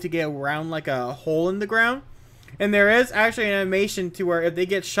side to get around like a hole in the ground, and there is actually an animation to where if they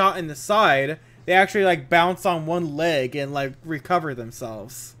get shot in the side, they actually like bounce on one leg and like recover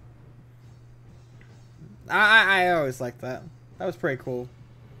themselves. I always liked that. That was pretty cool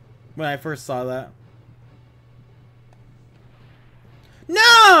when I first saw that.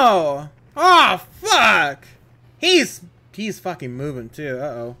 No! Oh fuck! He's fucking moving too.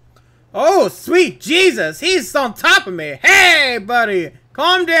 Uh-oh. Oh sweet Jesus! He's on top of me! Hey buddy!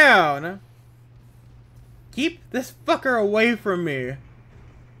 Calm down! Keep this fucker away from me.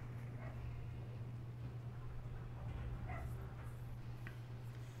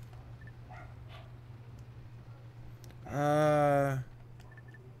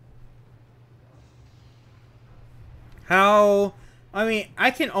 How? I mean,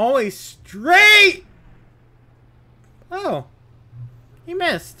 I can always straight. Oh, he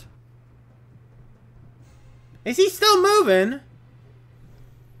missed. Is he still moving?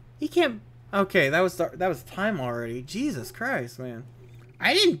 He can't. Okay, that was time already. Jesus Christ, man!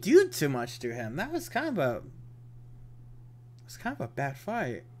 I didn't do too much to him. That was kind of a bad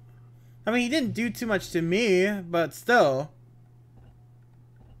fight. I mean, he didn't do too much to me, but still.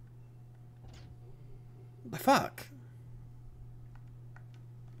 The fuck?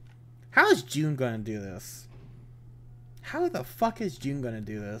 How is June gonna do this? How the fuck is June gonna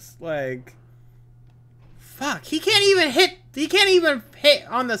do this? Like, fuck, he can't even hit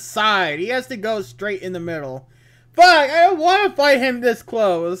on the side. He has to go straight in the middle. Fuck, I don't want to fight him this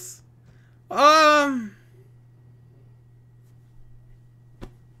close. Who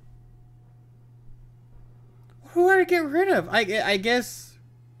do I get rid of? I guess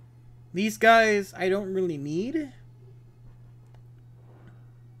these guys I don't really need.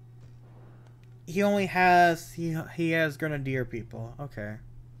 He only has he has Grenadier people. Okay.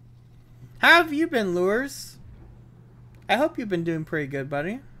 How have you been, Lures? I hope you've been doing pretty good,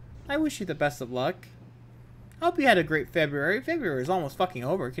 buddy. I wish you the best of luck. I hope you had a great February. February is almost fucking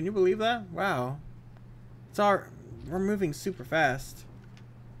over. Can you believe that? Wow. We're moving super fast.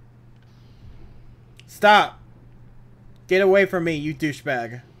 Stop. Get away from me, you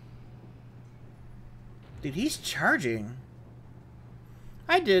douchebag. Dude, he's charging.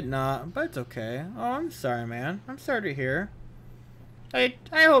 I did not, but it's okay. Oh, I'm sorry, man. I'm sorry to hear. I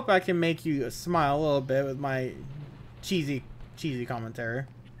hope I can make you smile a little bit with my cheesy commentary.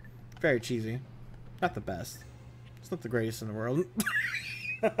 Very cheesy. Not the best. It's not the greatest in the world.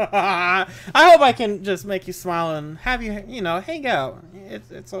 I hope I can just make you smile and have you, you know, hang out.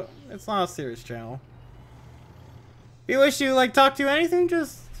 It's not a serious channel. If you wish to like talk to anything,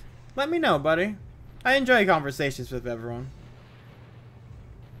 just let me know, buddy. I enjoy conversations with everyone.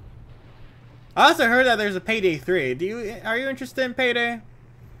 I also heard that there's a Payday 3. Are you interested in Payday?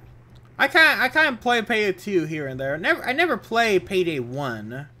 I kind of play Payday 2 here and there. I never play Payday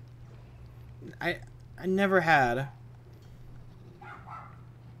 1. I never had.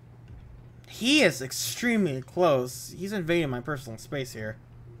 He is extremely close. He's invading my personal space here.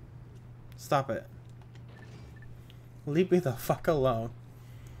 Stop it. Leave me the fuck alone.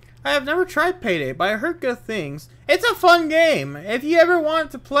 I have never tried Payday, but I heard good things. It's a fun game. If you ever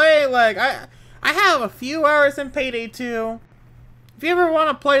want to play, like, I have a few hours in Payday 2. If you ever want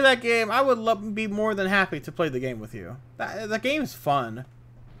to play that game, I would be more than happy to play the game with you. The game's fun.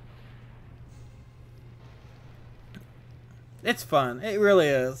 It's fun. It really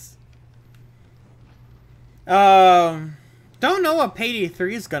is. Don't know what Payday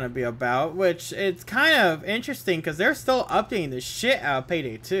 3 is gonna be about, which it's kind of interesting because they're still updating the shit out of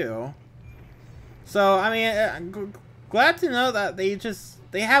Payday 2. So I mean, glad to know that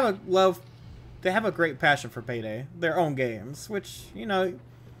they have a great passion for Payday, their own games, which, you know,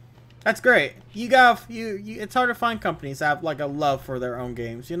 that's great. It's hard to find companies that have like a love for their own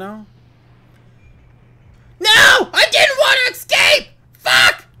games, you know. No, I didn't want to escape.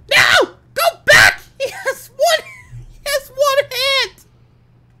 Fuck! No, go back. He has one hit!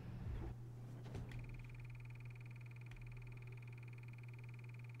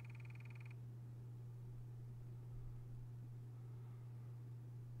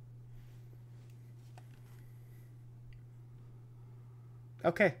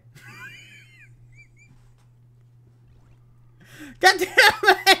 Okay. God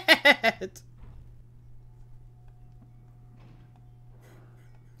damn it!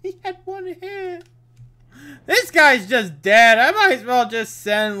 He had one hit. This guy's just dead. I might as well just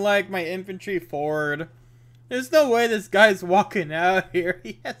send, like, my infantry forward. There's no way this guy's walking out here.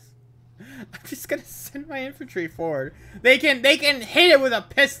 He has... I'm just gonna send my infantry forward. They can hit it with a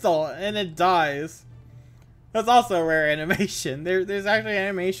pistol and it dies. That's also a rare animation. There's actually an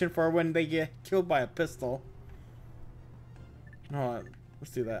animation for when they get killed by a pistol. Hold on.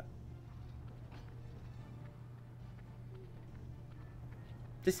 Let's do that.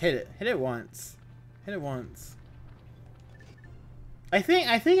 Just hit it. Hit it once. Hit it once. I think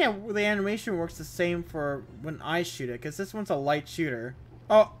the animation works the same for when I shoot it, because this one's a light shooter.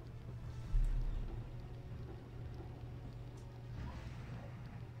 Oh.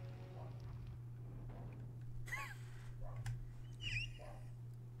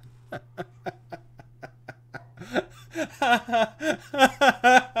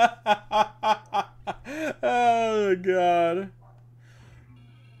 Oh god.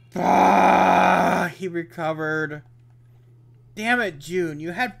 Ah, he recovered. Damn it, June.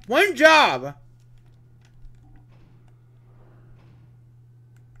 You had one job.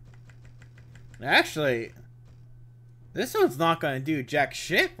 Actually, this one's not gonna do jack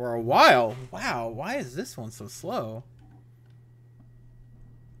shit for a while. Wow, why is this one so slow?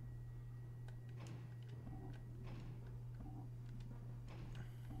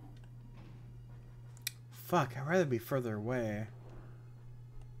 Fuck, I'd rather be further away.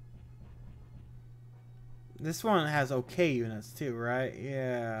 This one has okay units too, right?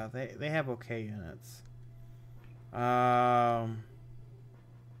 Yeah, they have okay units. I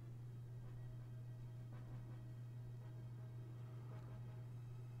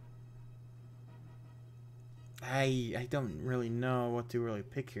don't really know what to really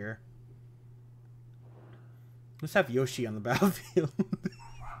pick here. Let's have Yoshi on the battlefield.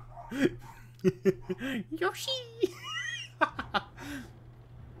 Yoshi!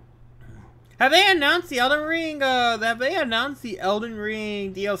 Have they announced the Elden Ring? Have they announced the Elden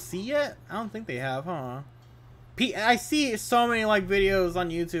Ring DLC yet? I don't think they have, huh? I see so many like videos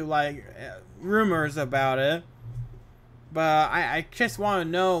on YouTube, like rumors about it, but I just want to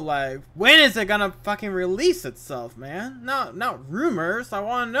know, like, when is it gonna fucking release itself, man? Not rumors. I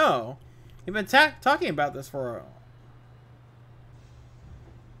want to know. You've been talking about this for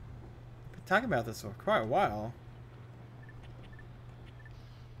quite a while.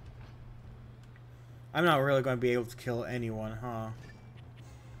 I'm not really going to be able to kill anyone, huh?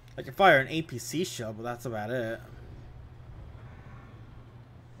 I can fire an APC shell, but that's about it.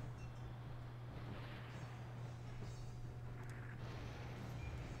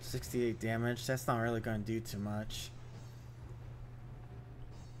 $68 damage. That's not really going to do too much.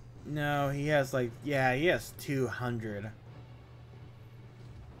 No, he has like... Yeah, he has 200.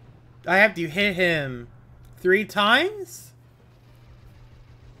 I have to hit him 3 times?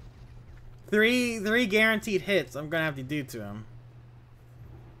 Three guaranteed hits I'm gonna have to do to him.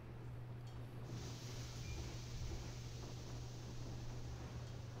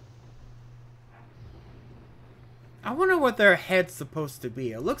 I wonder what their head's supposed to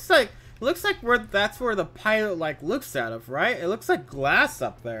be. It looks like that's where the pilot like looks out of, right? It looks like glass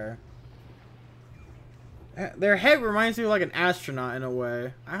up there. Their head reminds me of like an astronaut in a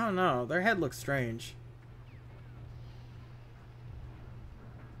way. I don't know. Their head looks strange.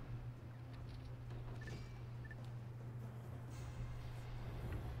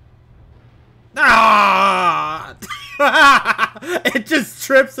 Ah! It just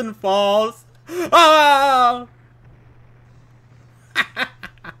trips and falls. Ah!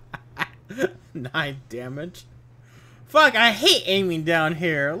 9 damage. Fuck, I hate aiming down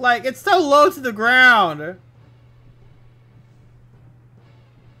here. Like, it's so low to the ground.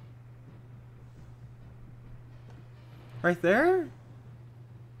 Right there?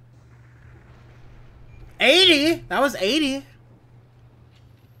 80? That was 80.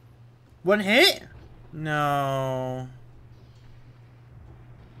 One hit? No.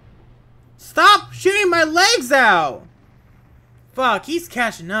 Stop shooting my legs out! Fuck, he's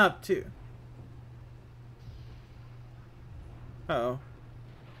catching up too. Uh-oh.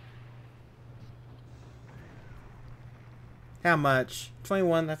 How much?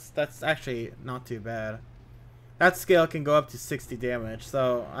 21, that's actually not too bad. That scale can go up to 60 damage,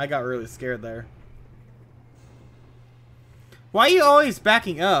 so I got really scared there. Why are you always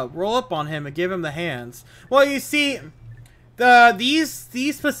backing up? Roll up on him and give him the hands. Well, you see, these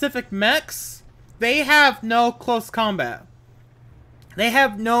specific mechs, they have no close combat. They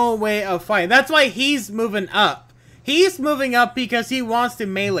have no way of fighting. That's why he's moving up. He's moving up because he wants to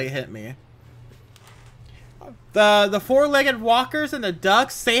melee hit me. The four-legged walkers and the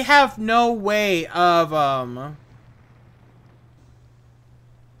ducks, they have no way of,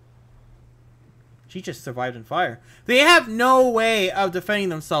 She just survived in fire. They have no way of defending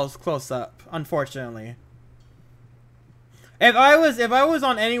themselves close up, unfortunately. If I was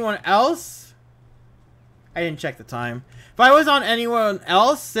on anyone else, I didn't check the time. If I was on anyone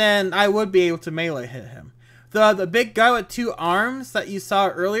else, then I would be able to melee hit him. The big guy with 2 arms that you saw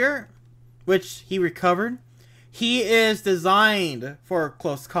earlier, which he recovered, he is designed for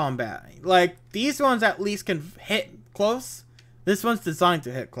close combat. Like, these ones at least can hit close. This one's designed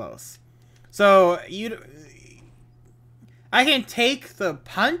to hit close. So, I can take the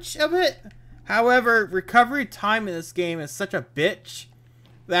punch of it. However, recovery time in this game is such a bitch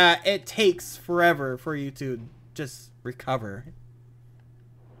that it takes forever for you to just recover.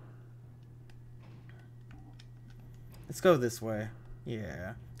 Let's go this way.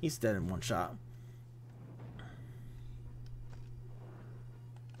 Yeah, he's dead in 1 shot.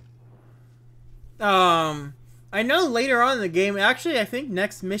 I know later on in the game, actually, I think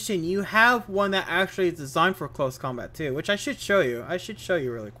next mission, you have one that actually is designed for close combat too, which I should show you. I should show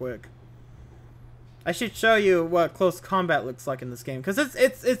you really quick. I should show you what close combat looks like in this game, because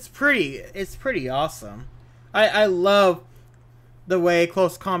it's pretty awesome. I love the way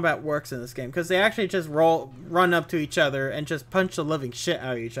close combat works in this game, because they actually just run up to each other and just punch the living shit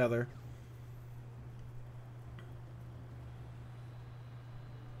out of each other.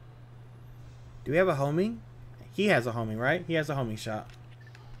 Do we have a homing? He has a homing, right? He has a homing shot.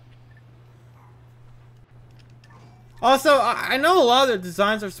 Also, I know a lot of the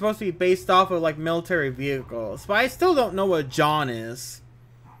designs are supposed to be based off of like military vehicles, but I still don't know what John is.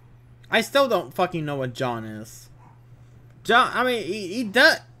 I still don't fucking know what John is. John, I mean, he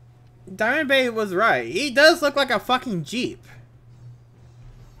does. Diamond Bay was right. He does look like a fucking Jeep.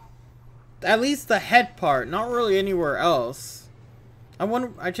 At least the head part, not really anywhere else.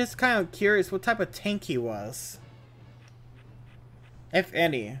 I'm just kind of curious what type of tank he was. If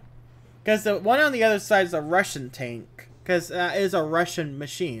any. Because the one on the other side is a Russian tank. Because that is a Russian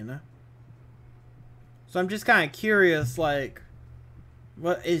machine. So I'm just kind of curious, like,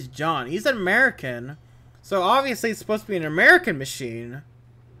 what is John? He's an American. So obviously it's supposed to be an American machine.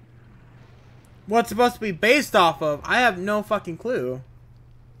 What's supposed to be based off of, I have no fucking clue.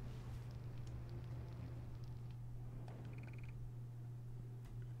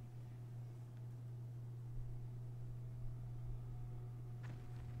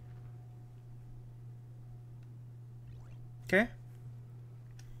 Okay.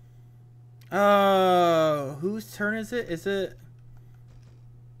 Whose turn is it? Is it?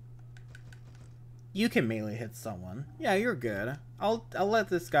 You can melee hit someone. Yeah, you're good. I'll let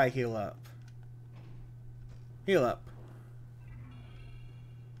this guy heal up. Heal up.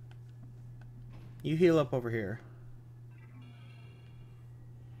 You heal up over here.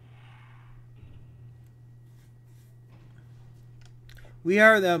 We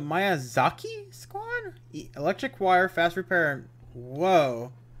are the Miyazaki squad? Electric wire, fast repair.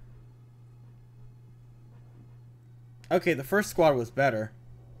 Whoa. Okay, the first squad was better.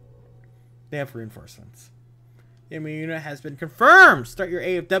 They have reinforcements. The enemy unit has been confirmed. Start your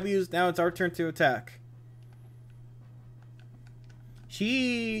AFWs. Now it's our turn to attack.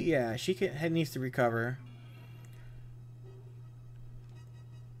 She needs to recover.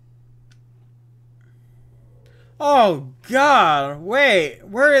 Oh God! Wait,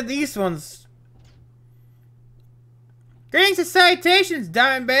 where are these ones? Greetings and salutations,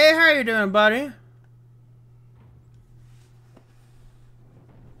 Diamond Bay. How you doing, buddy?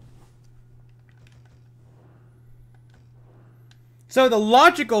 So the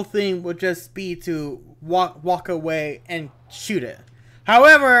logical thing would just be to walk away and shoot it.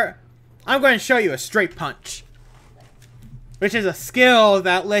 However, I'm going to show you a straight punch, which is a skill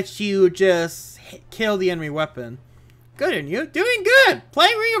that lets you just kill the enemy weapon. Good on you. Doing good.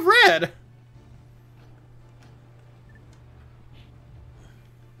 Playing Ring of Red.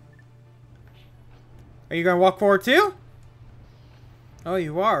 Are you going to walk forward too? Oh,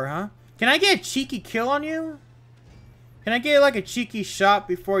 you are, huh? Can I get a cheeky kill on you? Can I get like a cheeky shot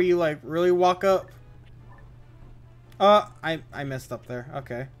before you like really walk up? I messed up there.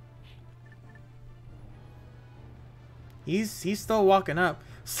 Okay. He's still walking up.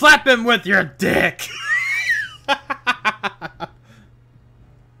 Slap him with your dick.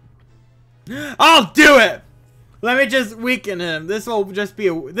 I'll do it. Let me just weaken him. This will just be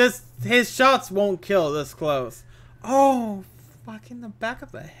his shots won't kill this close. Oh, fuck in the back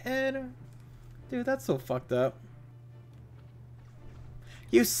of the head. Dude, that's so fucked up.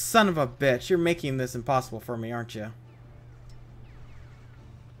 You son of a bitch. You're making this impossible for me, aren't you?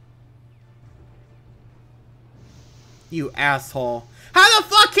 You asshole. How the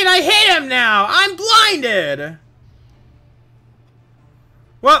fuck can I hit him now? I'm blinded!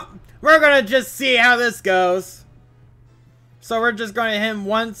 Well, we're gonna just see how this goes. So we're just gonna hit him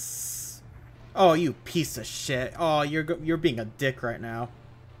once. Oh, you piece of shit. Oh, you're being a dick right now.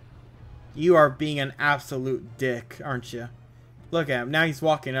 You are being an absolute dick, aren't you? Look at him. Now he's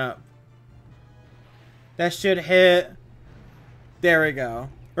walking up. That should hit. There we go.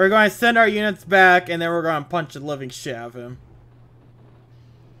 We're going to send our units back, and then we're going to punch the living shit out of him.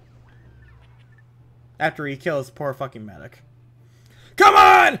 After he kills poor fucking medic. Come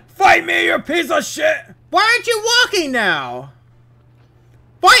on! Fight me, you piece of shit! Why aren't you walking now?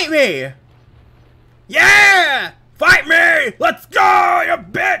 Fight me! Yeah! Fight me! Let's go, you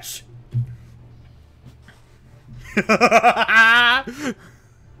bitch!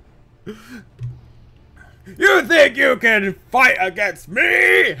 You think you can fight against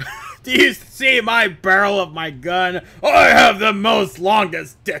me? Do you see my barrel of my gun? I have the most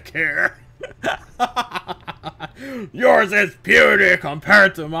longest dick here. Yours is puny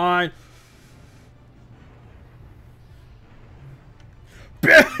compared to mine.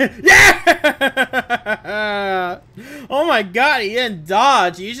 Yeah! Oh my god, he didn't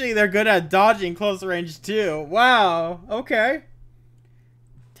dodge. Usually they're good at dodging close range too. Wow. Okay.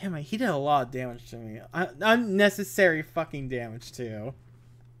 Damn it, he did a lot of damage to me. Unnecessary fucking damage too.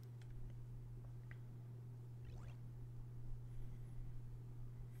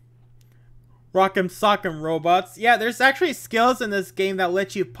 Rock'em sock'em robots. Yeah, there's actually skills in this game that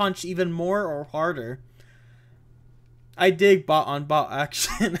let you punch even more or harder. I dig bot on bot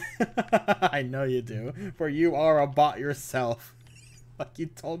action. I know you do, for you are a bot yourself. Like you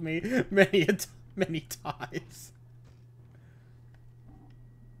told me many times.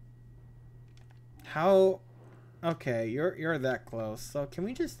 How? Okay, you're that close. So can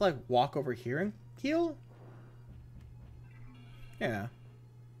we just like walk over here and heal? Yeah.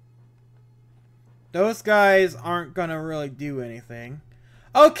 Those guys aren't gonna really do anything.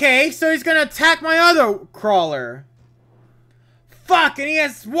 Okay, so he's gonna attack my other crawler. Fuck, and he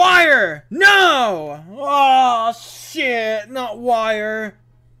has wire! No! Oh, shit, not wire.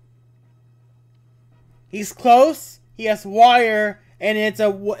 He's close, he has wire, and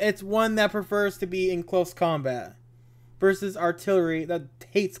it's one that prefers to be in close combat. Versus artillery that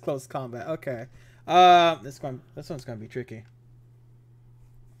hates close combat. Okay. This one's gonna be tricky.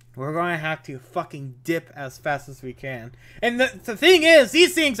 We're gonna have to fucking dip as fast as we can. And the thing is,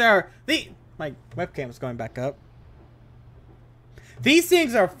 these things are... My webcam's going back up. These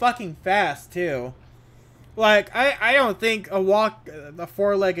things are fucking fast, too. Like, I don't think the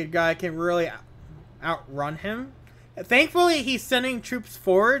four-legged guy can really outrun him. Thankfully, he's sending troops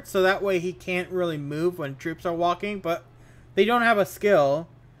forward, so that way he can't really move when troops are walking, but they don't have a skill,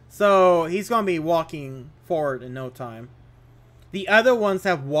 so he's gonna be walking forward in no time. The other ones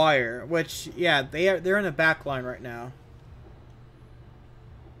have wire, which, yeah, they're in the back line right now.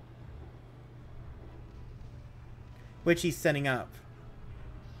 Which he's setting up.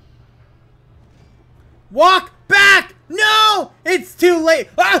 Walk back! No! It's too late!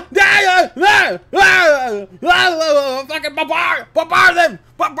 Fucking bombard them!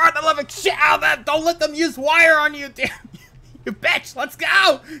 Bombard the living shit out of them! Don't let them use wire on you, damn you bitch! Let's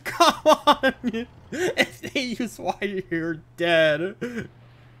go! Come on! If they use wire, you're dead.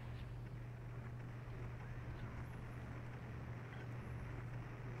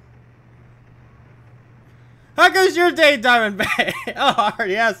 How goes your day, Diamond Bay? Oh, I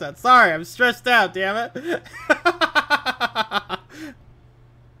already asked that. Sorry, I'm stressed out, damn it.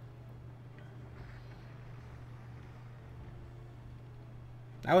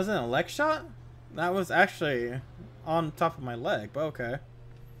 That wasn't a leg shot? That was actually on top of my leg, but okay.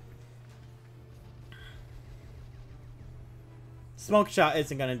 Smoke shot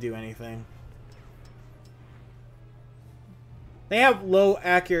isn't gonna do anything. They have low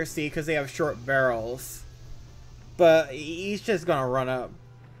accuracy because they have short barrels. But he's just gonna run up.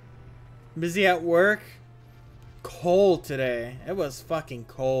 Busy at work? Cold today. It was fucking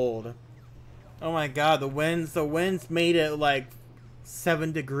cold. Oh my god, the winds made it like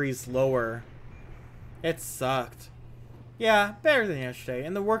 7 degrees lower. It sucked. Yeah, better than yesterday.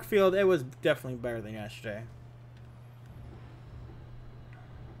 In the work field, it was definitely better than yesterday.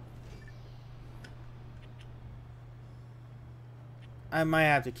 I might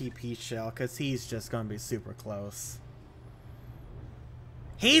have to keep Heat Shell because he's just going to be super close.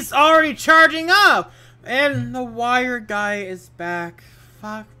 He's already charging up! And the wire guy is back.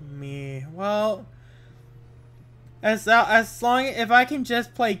 Fuck me. Well, As long if I can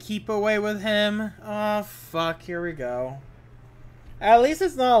just play keep away with him. Oh fuck, here we go. At least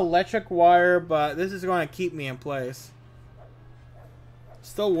it's not electric wire, but this is going to keep me in place.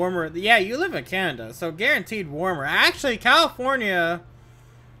 Still warmer. Yeah, you live in Canada, so guaranteed warmer. Actually, California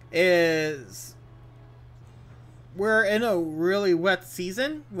is... We're in a really wet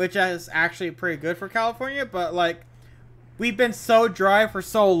season, which is actually pretty good for California, but like, we've been so dry for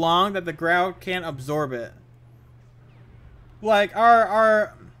so long that the ground can't absorb it. Like,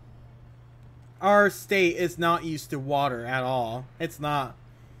 our state is not used to water at all. It's not.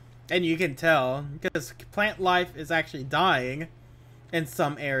 And you can tell, because plant life is actually dying in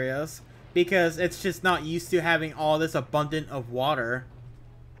some areas, because it's just not used to having all this abundant of water.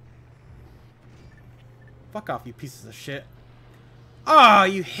 Fuck off, you pieces of shit. Oh,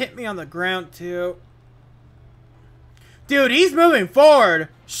 you hit me on the ground, too. Dude, he's moving forward.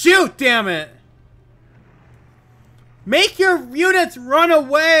 Shoot, damn it. Make your units run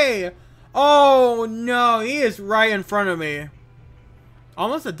away. Oh, no. He is right in front of me.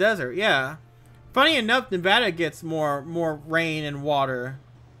 Almost a desert, yeah. Funny enough, Nevada gets more rain and water.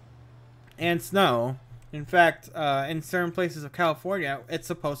 And snow. In fact, in certain places of California, it's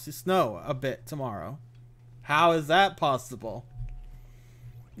supposed to snow a bit tomorrow. How is that possible?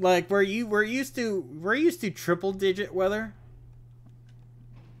 Like, we're used to triple digit weather.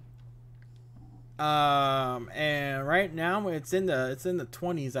 And right now it's in the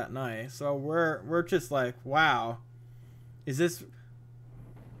 20s at night. So we're just like, wow. Is this...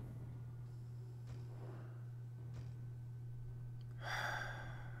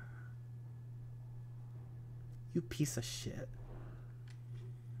 You piece of shit.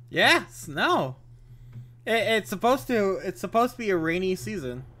 Yeah, snow. It's supposed to be a rainy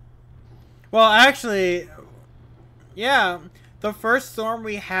season. Well, actually, yeah, the first storm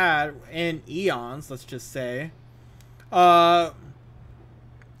we had in eons, let's just say, it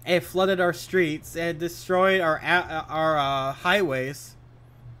flooded our streets and destroyed our highways.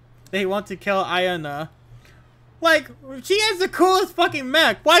 They want to kill Ayana. Like, she has the coolest fucking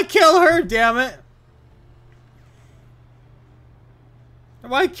mech. Why kill her, damn it?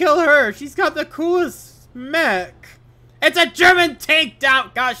 Why kill her? She's got the coolest mech. It's a German tank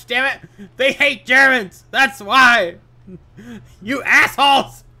down. Gosh damn it. They hate Germans. That's why. You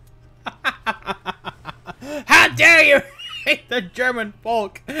assholes. How dare you hate the German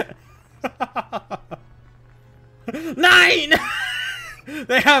folk. 9.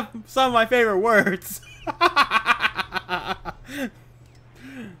 They have some of my favorite words.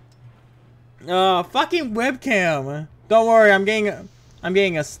 Fucking webcam. Don't worry, I'm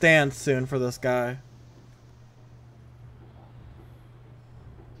getting a stand soon for this guy.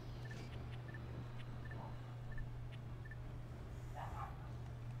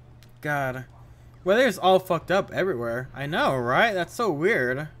 God. Weather's all fucked up everywhere. I know, right? That's so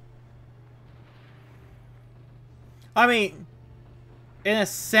weird. I mean, in a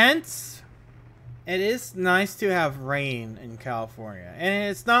sense, it is nice to have rain in California.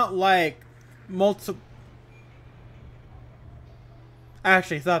 And it's not like multiple... I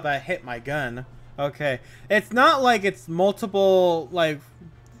actually thought that hit my gun. Okay. It's not like it's multiple, like,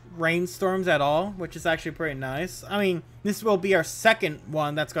 rainstorms at all, which is actually pretty nice. I mean, this will be our second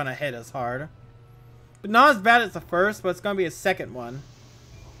one that's gonna hit us hard. But not as bad as the first, but it's gonna be a second one.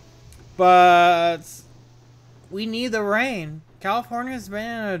 But we need the rain. California's been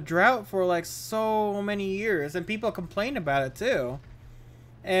in a drought for like so many years, and people complain about it too.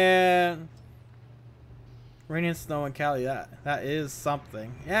 And rain and snow in Cali, that is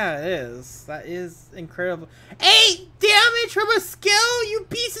something. Yeah, it is. That is incredible. 8 damage from a skill, you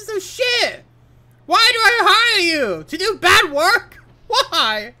pieces of shit! Why do I hire you? To do bad work?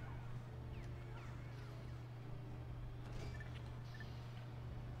 Why?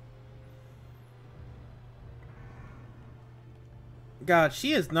 God,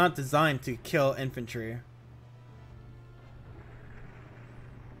 she is not designed to kill infantry.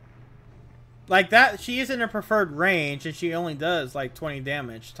 Like that, she is in her preferred range, and she only does like 20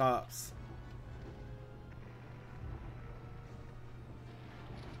 damage tops.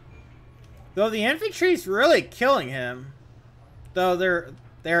 Though the infantry's really killing him. Though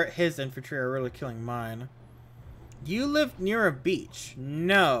his infantry are really killing mine. You live near a beach?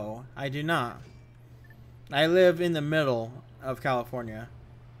 No, I do not. I live in the middle of California.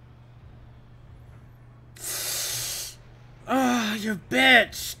 Oh, you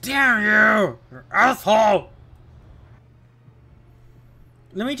bitch! Damn you! You asshole!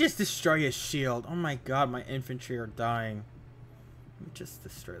 Let me just destroy his shield. Oh my god, my infantry are dying. Let me just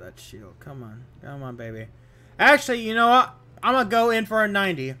destroy that shield. Come on. Come on, baby. Actually, you know what? I'm gonna go in for a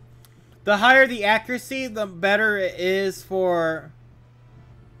 90. The higher the accuracy, the better it is for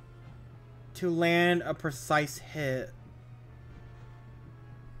to land a precise hit.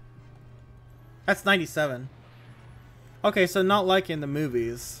 That's 97. Okay, so not like in the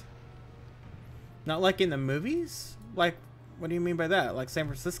movies. Not like in the movies? Like, what do you mean by that? Like San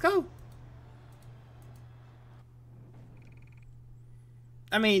Francisco?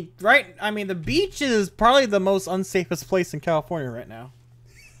 I mean, right? I mean, the beach is probably the most unsafest place in California right now.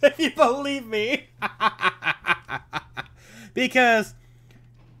 If you believe me. Because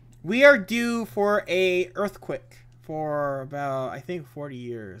we are due for a earthquake for about, I think, 40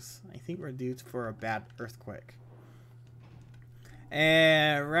 years. I think we're due for a bad earthquake.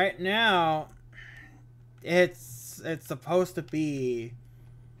 And right now, it's supposed to be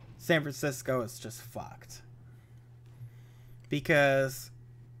San Francisco is just fucked. Because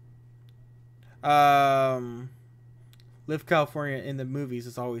Live California in the movies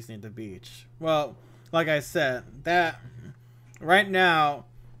is always near the beach. Well, like I said, that right now,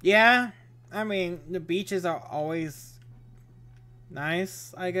 yeah, I mean, the beaches are always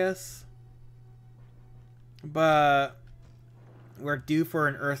nice, I guess. But we're due for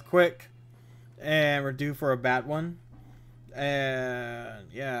an earthquake, and we're due for a bad one. And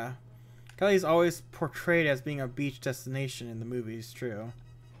yeah, Cali's always portrayed as being a beach destination in the movies, true.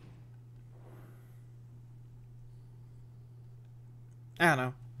 I don't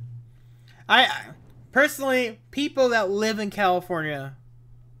know. I personally, people that live in California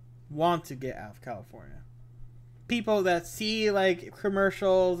want to get out of California. People that see like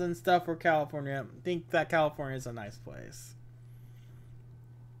commercials and stuff for California think that California is a nice place.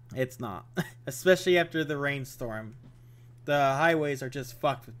 It's not. Especially after the rainstorm. The highways are just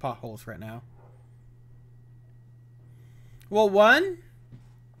fucked with potholes right now. Well, one,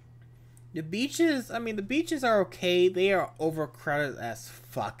 the beaches, I mean, the beaches are okay. They are overcrowded as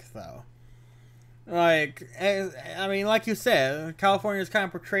fuck, though. Like, I mean, like you said, California is kind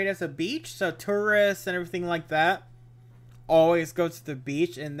of portrayed as a beach, so tourists and everything like that always go to the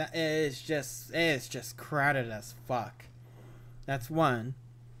beach, and that is just crowded as fuck. That's one.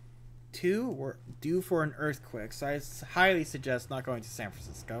 Two, we're due for an earthquake, so I highly suggest not going to San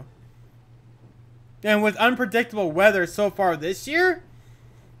Francisco. And with unpredictable weather so far this year,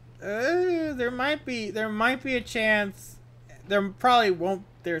 there might be a chance. There's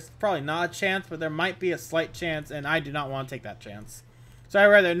probably not a chance, but there might be a slight chance, and I do not want to take that chance. So I'd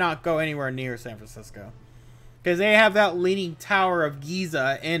rather not go anywhere near San Francisco. Because they have that Leaning Tower of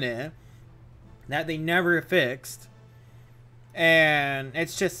Giza in it that they never fixed. And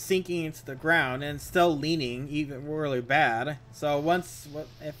it's just sinking into the ground and still leaning even really bad. So once,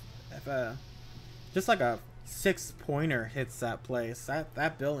 if just like a 6-pointer hits that place,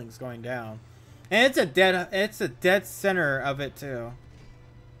 that building's going down. And it's a dead center of it too.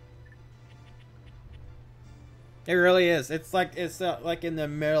 It really is. It's like in the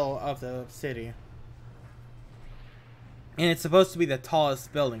middle of the city. And it's supposed to be the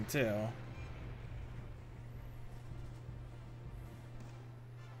tallest building too.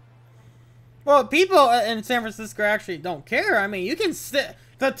 Well, people in San Francisco actually don't care. I mean, you can sit.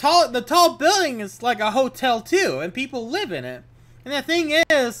 The tall building is like a hotel too, and people live in it. And the thing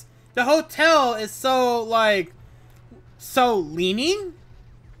is, the hotel is so leaning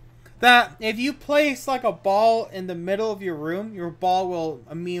that if you place like a ball in the middle of your room, your ball will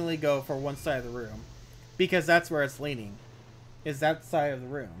immediately go for one side of the room, because that's where it's leaning, is that side of the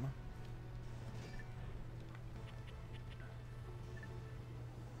room.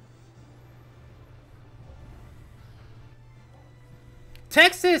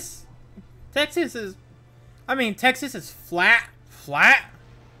 Texas is flat,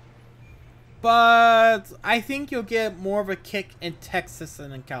 but I think you'll get more of a kick in Texas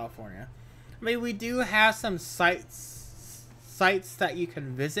than in California. I mean, we do have some sites that you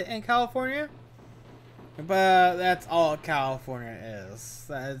can visit in California, but that's all California is.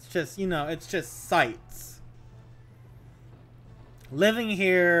 It's just, it's just sights. Living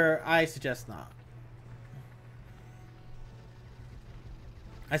here, I suggest not.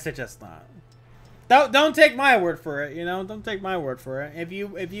 I suggest not. Don't take my word for it, Don't take my word for it. If you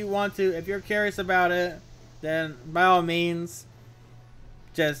want to, if you're curious about it, then by all means,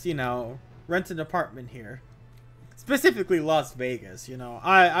 just, rent an apartment here. Specifically Las Vegas, you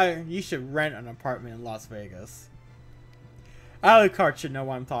should rent an apartment in Las Vegas. Alucard should know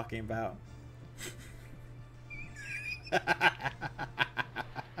what I'm talking about.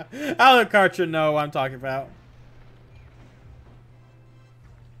 Alucard should know what I'm talking about.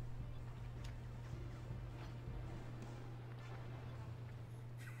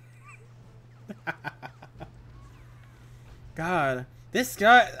 God, This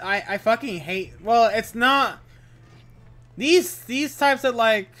guy, I fucking hate. Well, it's not these types of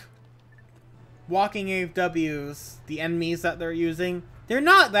like walking AFWs, the enemies that they're using. They're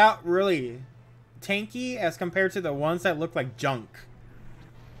not that really tanky as compared to the ones that look like junk.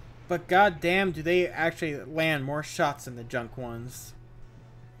 But goddamn, do they actually land more shots than the junk ones?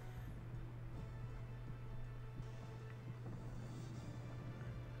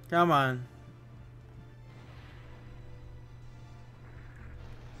 Come on.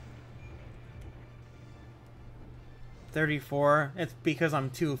 $34. It's because I'm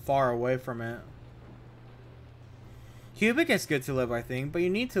too far away from it. Cubic is good to live, I think, but you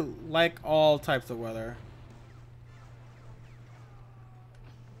need to like all types of weather.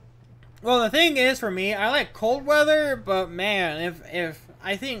 Well, the thing is, for me, I like cold weather, but man, if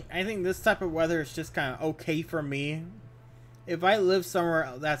I think this type of weather is just kind of okay for me. If I live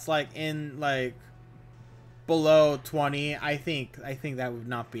somewhere that's like in like below 20, I think that would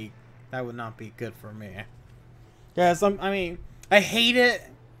not be good for me. Yes, I mean, I hate it,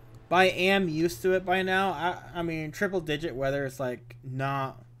 but I am used to it by now. I mean, triple digit weather is like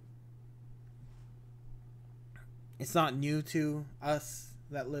not. It's not new to us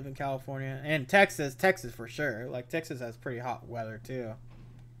that live in California and Texas for sure. Like Texas has pretty hot weather too.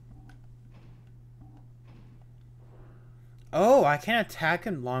 Oh, I can attack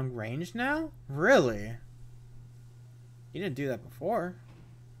in long range now? Really? You didn't do that before.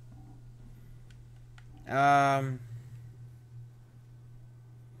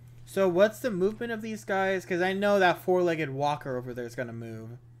 So what's the movement of these guys? Because I know that four-legged walker over there is gonna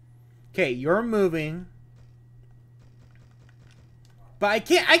move. Okay, you're moving. But I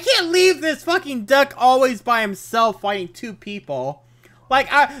can't leave this fucking duck always by himself fighting two people. Like,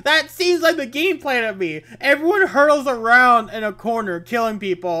 that seems like the game plan of me. Everyone hurtles around in a corner killing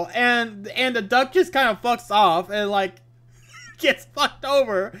people, and the duck just kind of fucks off and like gets fucked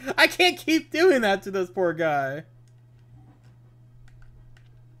over. I can't keep doing that to this poor guy.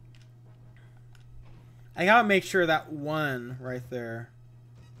 I gotta make sure that one right there.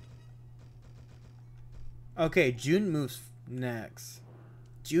 Okay, June moves next.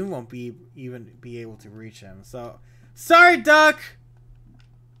 June won't even be able to reach him. So, sorry, duck.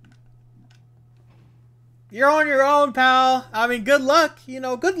 You're on your own, pal. I mean, good luck. You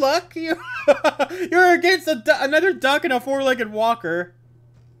know, good luck. You're against another duck and a four-legged walker.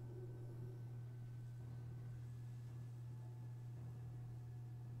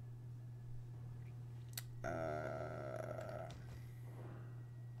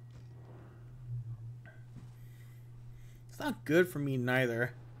 It's not good for me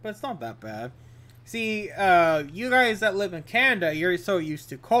neither, but it's not that bad. See, you guys that live in Canada, you're so used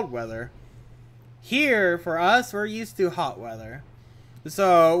to cold weather. Here, for us, we're used to hot weather.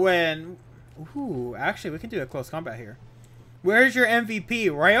 So when... Ooh, actually, we can do a close combat here. Where's your MVP?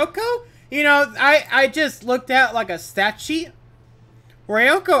 Ryoko? You know, I just looked at like a stat sheet.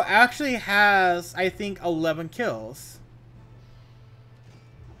 Ryoko actually has, I think, 11 kills.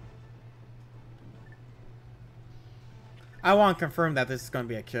 I want to confirm that this is going to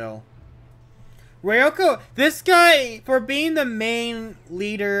be a kill. Ryoko, this guy, for being the main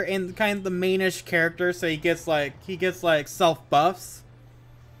leader and kind of the mainish character, so he gets like self buffs.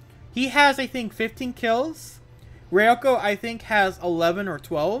 He has, I think, 15 kills. Ryoko, I think, has 11 or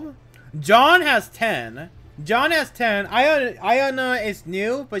 12. John has 10. Ayana is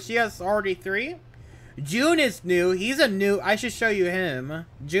new, but she has already 3. June is new. He's a new. I should show you him.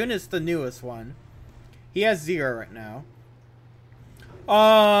 June is the newest one. He has 0 right now.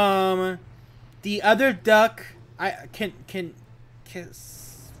 The other duck,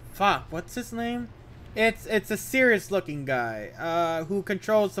 fuck, what's his name? It's a serious looking guy, who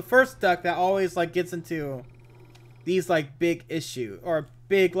controls the first duck that always like gets into these like big issue or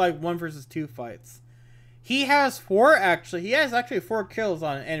big like 1 versus 2 fights. He has 4 actually. He has actually 4 kills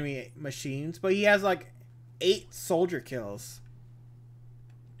on enemy machines, but he has like 8 soldier kills.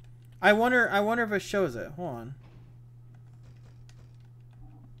 I wonder if it shows it. Hold on.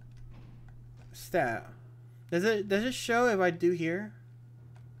 Stat. Does it show if I do here?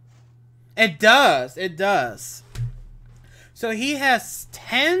 It does. It does. So he has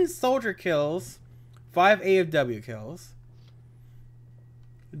 10 soldier kills, 5 AFW kills.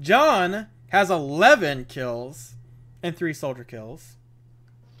 John has 11 kills and 3 soldier kills.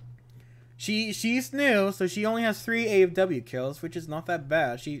 She's new, so she only has 3 AFW kills, which is not that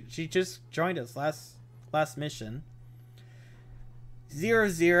bad. She just joined us last mission.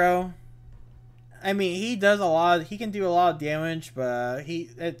 0-0. I mean, he does a lot. He can do a lot of damage, but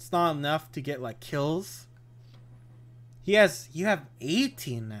it's not enough to get like kills. You have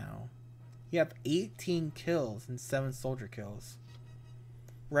 18 now. You have 18 kills and 7 soldier kills.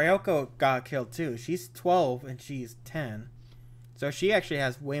 Ryoko got killed too. She's 12 and she's 10. So she actually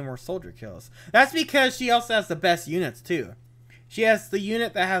has way more soldier kills. That's because she also has the best units too. She has the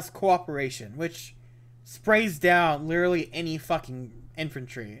unit that has cooperation, which sprays down literally any fucking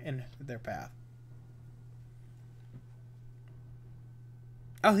infantry in their path.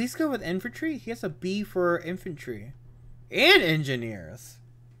 Oh, he's good with infantry? He has a B for infantry. And engineers.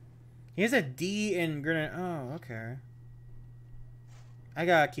 He has a D in grenade. Oh, okay. I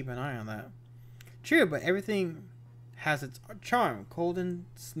gotta keep an eye on that. True, but everything has its charm. Cold and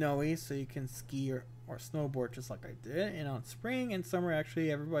snowy, so you can ski or snowboard just like I did. And on spring and summer,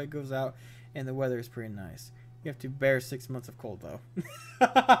 actually, everybody goes out and the weather is pretty nice. You have to bear 6 months of cold, though.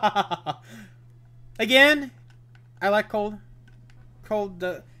 Again, I like cold. Cold,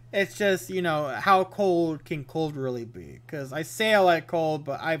 it's just, you know, how cold can cold really be? Because I say I like cold,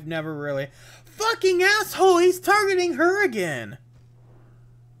 but I've never really... Fucking asshole, he's targeting her again!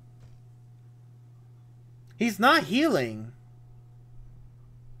 He's not healing.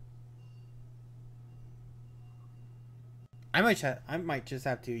 I might just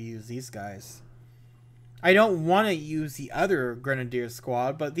have to use these guys. I don't want to use the other Grenadier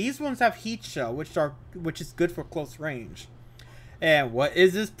squad, but these ones have heat shell, which is good for close range. And what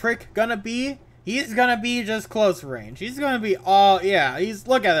is this prick gonna be? He's gonna be just close range. He's gonna be all, yeah,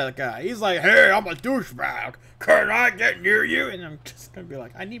 look at that guy. He's like, hey, I'm a douchebag. Can I get near you? And I'm just gonna be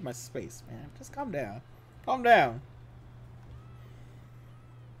like, I need my space, man. Just calm down. Calm down.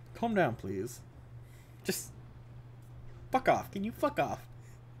 Calm down, please. Just fuck off. Can you fuck off?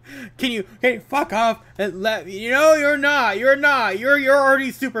 Can you fuck off and let me? You know, you're not. You're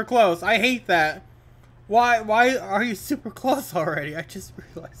already super close. I hate that. Why are you super close already? I just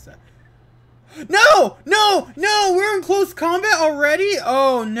realized that. No! We're in close combat already?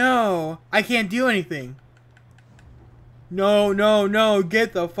 Oh no. I can't do anything. No.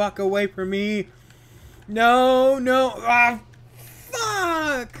 Get the fuck away from me. No. Ah,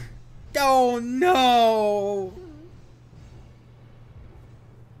 fuck. Oh no.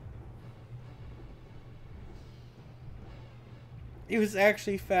 It was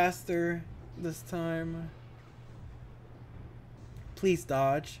actually faster this time. Please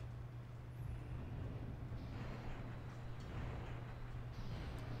dodge.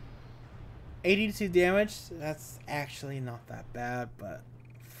 $82 damage. That's actually not that bad, but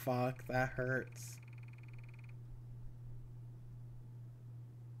fuck, that hurts.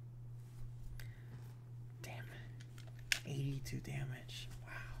 Damn it. 82 damage.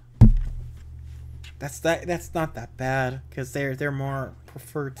 Wow. That's not that bad, because they're more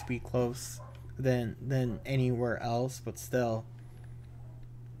preferred to be close than anywhere else, but still,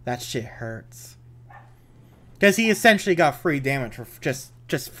 that shit hurts. Because he essentially got free damage for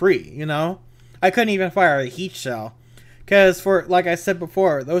just free, you know. I couldn't even fire a heat shell, because for, like I said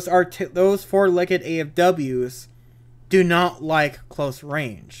before, those four-legged AFWs do not like close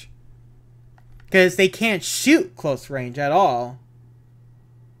range, because they can't shoot close range at all.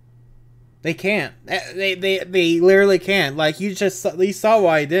 They can't. They literally can't. Like, you saw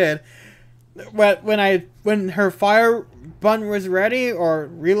what I did. When her fire button was ready, or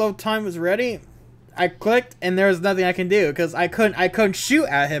reload time was ready, I clicked and there was nothing I can do, because I couldn't shoot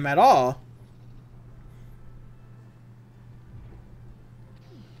at him at all.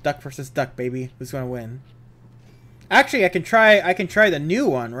 Duck versus duck, baby. Who's gonna win? Actually, I can try the new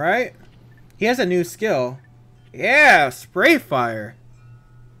one, right? He has a new skill. Yeah, spray fire.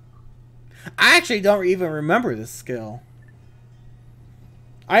 I actually don't even remember this skill.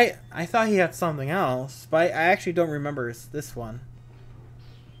 I thought he had something else, but I actually don't remember this one.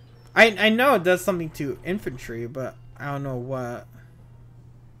 I know it does something to infantry, but I don't know what.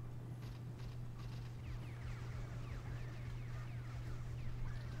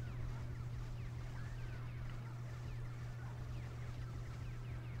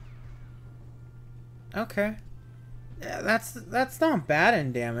 Okay. Yeah, that's not bad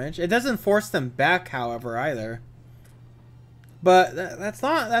in damage. It doesn't force them back, however, either. But that's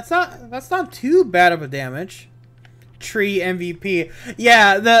not too bad of a damage. Tree MVP.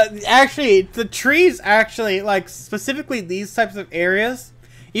 Yeah, the trees actually, like, specifically these types of areas,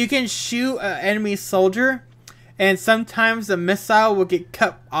 you can shoot an enemy soldier, and sometimes the missile will get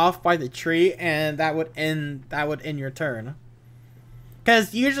cut off by the tree, and that would end your turn.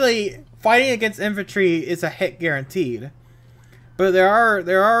 Because usually fighting against infantry is a hit guaranteed, but there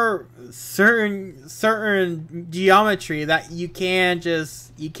are certain geometry that you can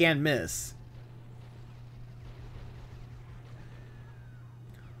miss.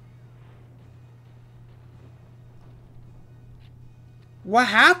 What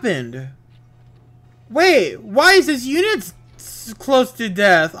happened? Wait, why is his units close to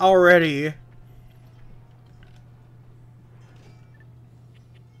death already.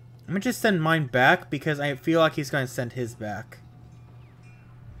 I'm gonna just send mine back because I feel like he's gonna send his back.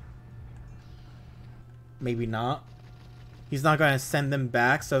 Maybe not. He's not gonna send them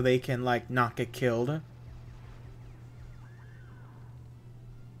back so they can, like, not get killed.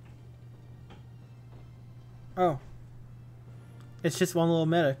 Oh. It's just one little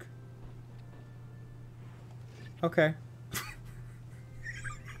medic. Okay.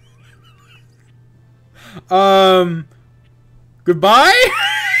 Goodbye?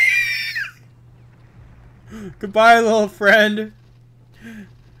 Goodbye, little friend.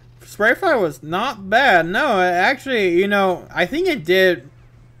 Sprayfire was not bad. No, actually, you know, I think it did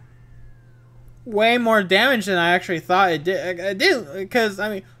way more damage than I actually thought it did. It did, because, I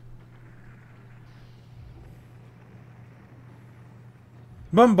mean,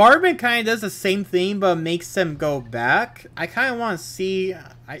 bombardment kind of does the same thing, but makes them go back. I kind of want to see.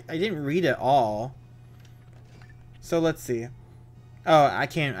 I didn't read it all, so let's see. Oh, I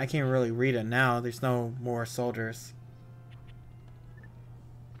can't really read it now. There's no more soldiers.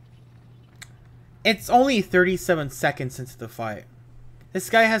 It's only 37 seconds into the fight. This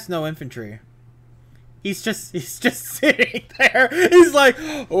guy has no infantry. He's just sitting there. He's like,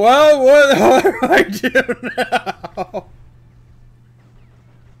 well, what do I do now?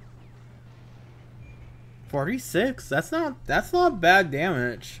 46? That's not bad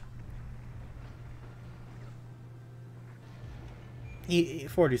damage.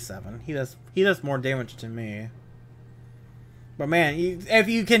 47. He does more damage to me. But man, if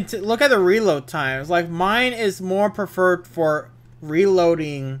you can look at the reload times, like mine is more preferred for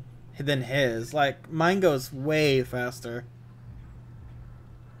reloading than his. Like mine goes way faster.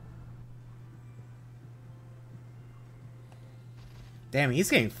 Damn,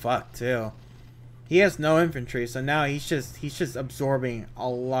 he's getting fucked too. He has no infantry, so now he's just absorbing a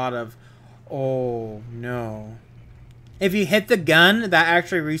lot of. Oh no! If you hit the gun, that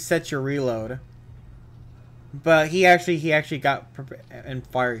actually resets your reload. But he actually got in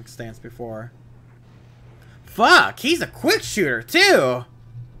firing stance before. Fuck! He's a quick shooter too.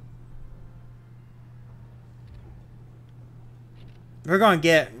 We're gonna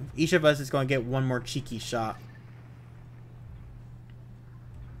get, each of us is gonna get one more cheeky shot.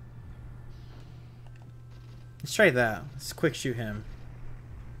 Let's try that. Let's quick shoot him.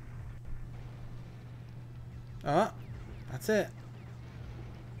 Oh, that's it.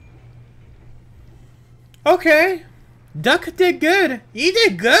 Okay. Duck did good. He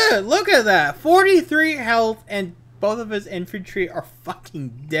did good. Look at that. 43 health and both of his infantry are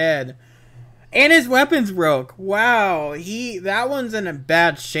fucking dead. And his weapons broke. Wow. That one's in a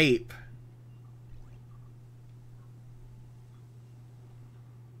bad shape.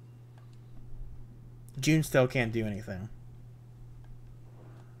 June still can't do anything.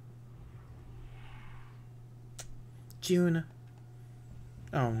 June.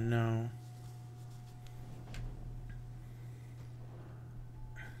 Oh no.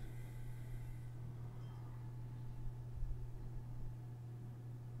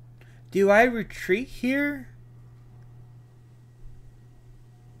 Do I retreat here?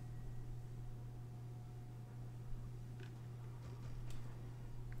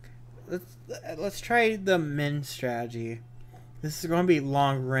 Let's try the min strategy. This is going to be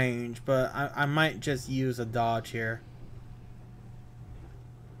long range, but I might just use a dodge here.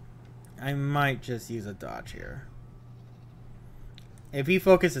 I might just use a dodge here. If he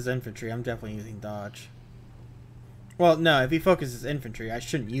focuses infantry, I'm definitely using dodge. Well, no, if he focuses infantry, I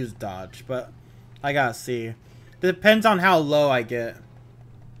shouldn't use dodge, but I gotta see. It depends on how low I get.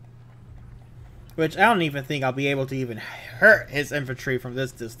 Which I don't even think I'll be able to even hurt his infantry from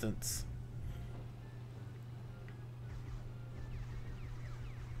this distance.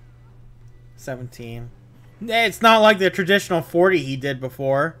 $17. It's not like the traditional 40 he did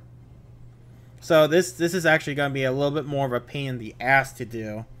before. So this is actually going to be a little bit more of a pain in the ass to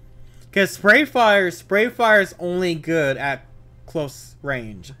do. Because spray fire is only good at close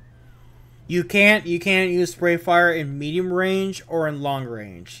range. You can't use spray fire in medium range or in long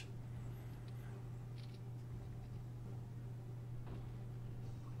range.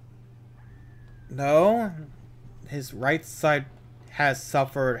 No, his right side has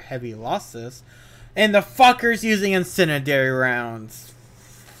suffered heavy losses, and the fucker's using incendiary rounds.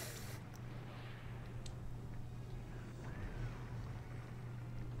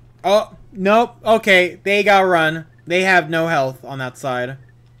 Oh, nope. Okay, they gotta run. They have no health on that side.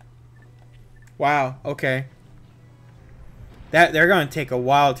 Wow, okay. They're gonna take a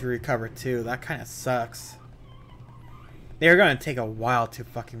while to recover too. That kind of sucks. They're gonna take a while to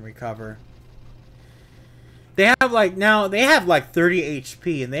fucking recover. They have like now they have like 30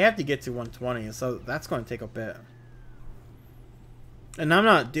 HP and they have to get to 120, so that's going to take a bit. And I'm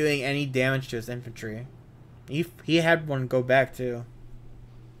not doing any damage to his infantry. He had one go back too.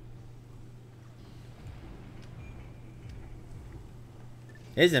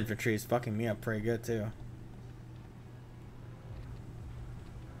 His infantry is fucking me up pretty good too.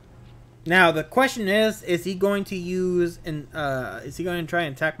 Now the question is he going to use is he going to try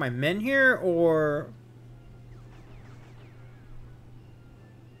and attack my men here or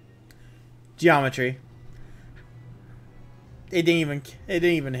geometry? It didn't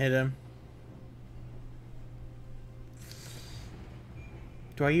even hit him.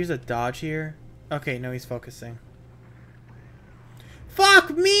 Do I use a dodge here? Okay, no, he's focusing.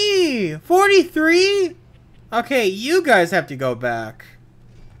 Fuck me! 43? Okay, you guys have to go back.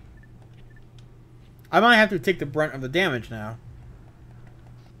 I might have to take the brunt of the damage now.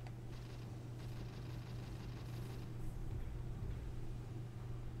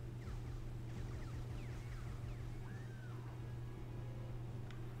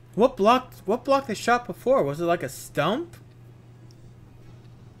 What blocked the shot before? Was it like a stump?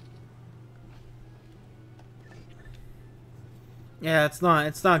 Yeah, it's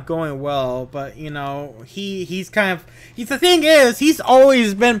not going well, but you know, the thing is, he's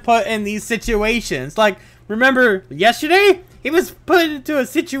always been put in these situations. Like, remember yesterday? He was put into a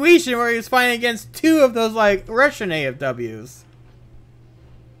situation where he was fighting against 2 of those like Russian AFWs.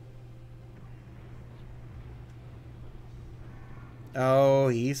 Oh,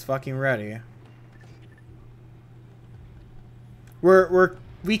 he's fucking ready.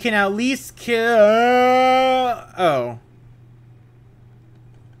 We can at least kill. Oh.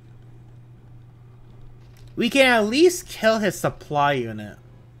 We can at least kill his supply unit.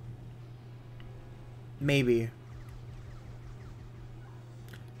 Maybe.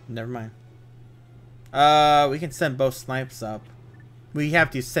 Never mind. We can send both snipes up. We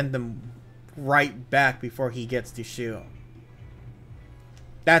have to send them right back before he gets to shoot.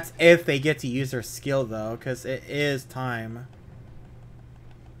 That's if they get to use their skill though, because it is time.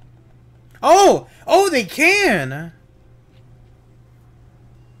 Oh! Oh, they can!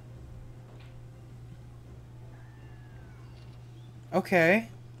 Okay.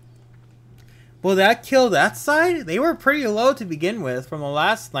 Will that kill that side? They were pretty low to begin with from the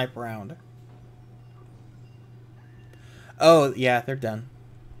last sniper round. Oh, yeah, they're done.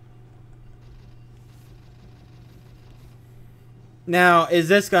 Now, is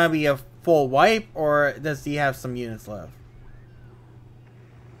this going to be a full wipe, or does he have some units left?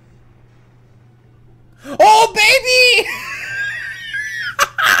 Oh,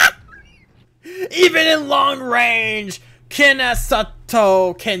 baby! Even in long range,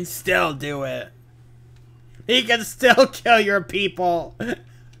 Kinesato can still do it. He can still kill your people.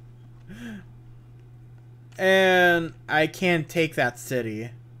 And I can't take that city.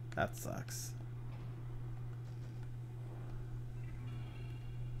 That sucks.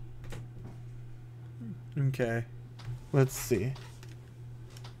 Okay. Let's see.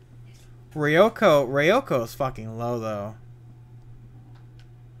 Ryoko is fucking low though.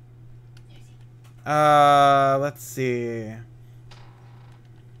 Let's see. I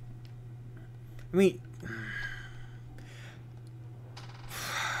mean,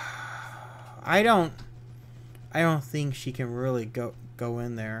 I don't think she can really go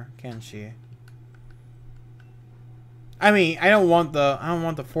in there, can she? I mean, I don't want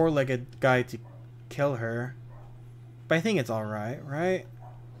the four-legged guy to kill her, but I think it's all right, right?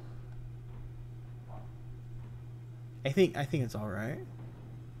 I think it's all right.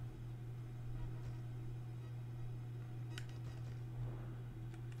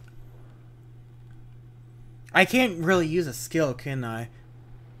 I can't really use a skill, can I?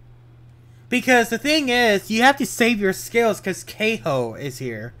 Because the thing is, you have to save your skills because Keiho is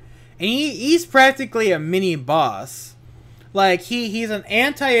here. And he's practically a mini boss. Like, he's an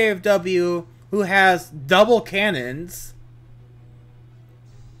anti-AFW who has double cannons.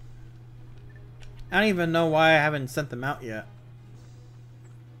 I don't even know why I haven't sent them out yet.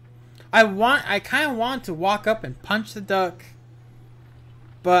 I kind of want to walk up and punch the duck.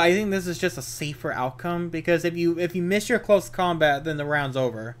 But I think this is just a safer outcome, because if you miss your close combat, then the round's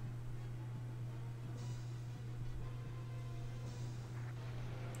over.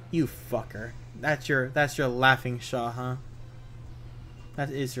 You fucker. That's your laughing Shah, huh? That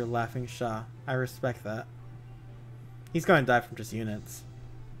is your laughing Shah. I respect that. He's going to die from just units.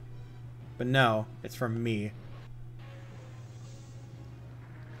 But no, it's from me.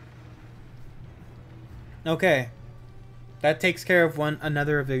 Okay. That takes care of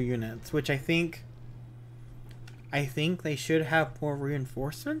another of their units, which I think they should have more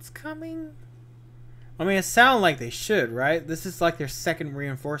reinforcements coming. I mean, it sounds like they should, right? This is like their second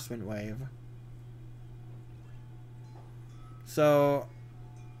reinforcement wave. So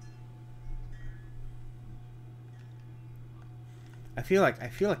I feel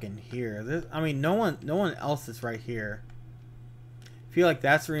like in here. I mean, no one else is right here. I feel like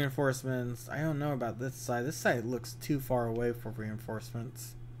that's reinforcements. I don't know about this side. This side looks too far away for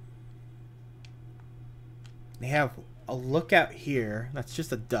reinforcements. They have a lookout here. That's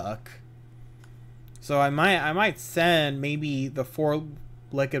just a duck. So I might send maybe the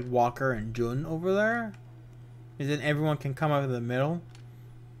four-legged walker and Jun over there. And then everyone can come up in the middle.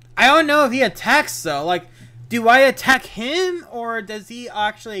 I don't know if he attacks though. Like, do I attack him or does he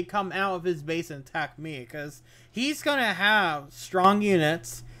actually come out of his base and attack me? Because he's gonna have strong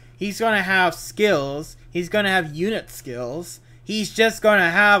units. He's gonna have skills. He's gonna have unit skills. He's just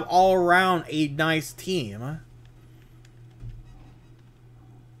gonna have all around a nice team.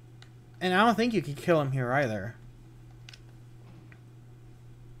 And I don't think you can kill him here either.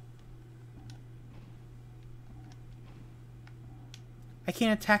 I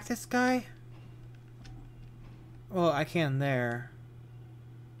can't attack this guy? Well, I can there.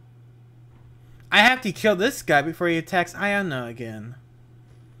 I have to kill this guy before he attacks Ayana again.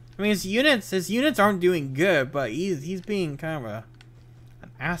 I mean, his units aren't doing good, but he's being kind of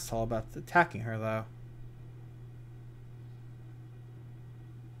an asshole about attacking her, though.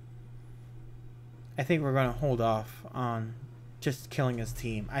 I think we're going to hold off on just killing his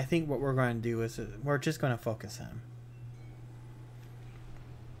team. I think what we're going to do is we're just going to focus him.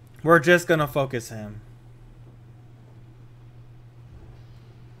 We're just going to focus him.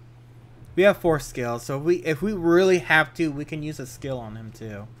 We have 4 skills, so if we really have to, we can use a skill on him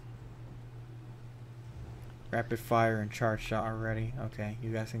too. Rapid fire and charge shot already. Okay,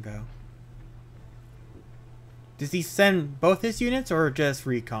 you guys can go. Does he send both his units or just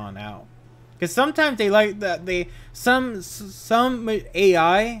recon out? Because sometimes they like that some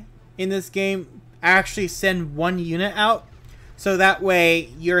AI in this game actually send one unit out, so that way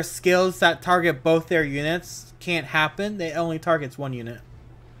your skills that target both their units can't happen. It only targets one unit.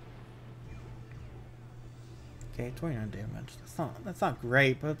 Okay, 29 damage. That's not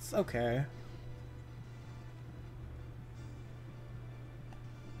great, but it's okay.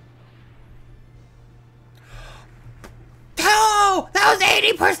 Oh, that was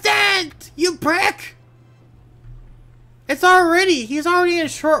 80%! You prick! He's already in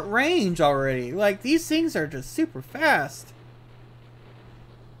short range already. Like, these things are just super fast.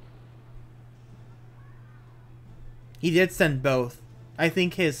 He did send both. I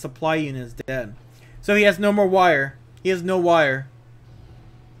think his supply unit is dead. So he has no more wire. He has no wire.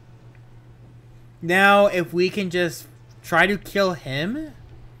 Now, if we can just try to kill him,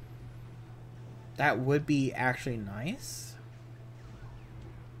 that would be actually nice.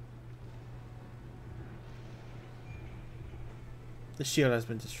 The shield has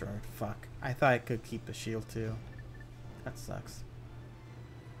been destroyed. Fuck. I thought I could keep the shield too. That sucks.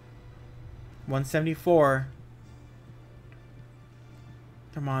 174.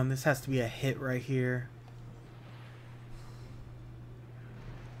 Come on, this has to be a hit right here.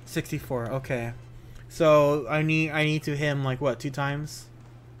 64. Okay. So I need to hit him like what, 2 times?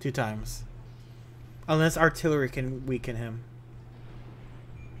 2 times. Unless artillery can weaken him.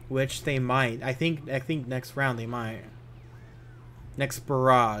 Which they might. I think next round they might. Next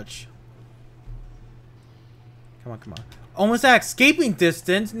barrage. Come on, come on. Almost at escaping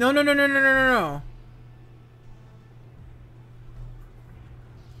distance. No.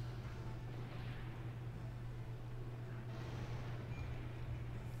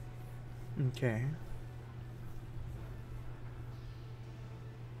 Okay.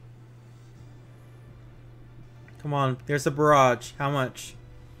 Come on. There's a barrage. How much?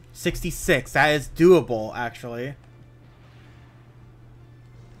 66. That is doable, actually.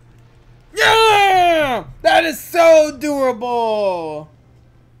 Yeah! That is so doable!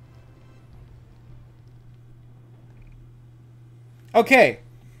 Okay.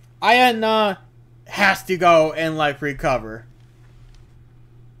 Ayana has to go and, like, recover.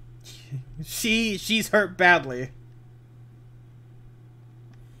 She's hurt badly.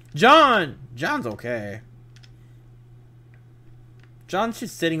 John's okay. John's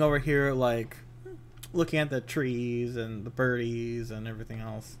just sitting over here, like, looking at the trees and the birdies and everything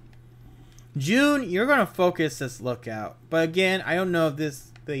else. Jun, you're gonna focus this lookout, but again, I don't know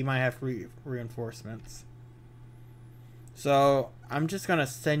if they might have reinforcements. So I'm just gonna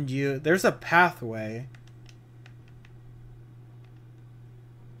send you. There's a pathway.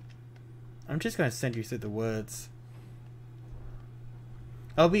 I'm just gonna send you through the woods.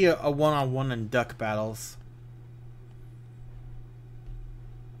 It'll be a one-on-one in duck battles.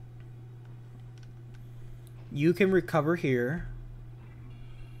 You can recover here.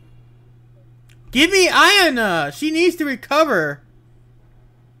 Give me Ayana! She needs to recover!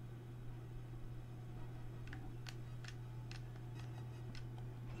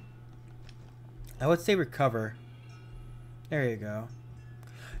 I would say recover. There you go.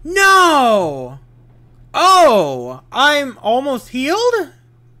 No! Oh! I'm almost healed?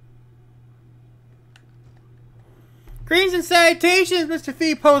 Greetings and salutations, Mr.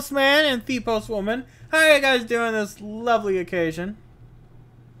 Fee Postman and Fee Postwoman. How are you guys doing this lovely occasion?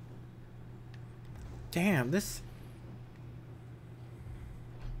 Damn, this...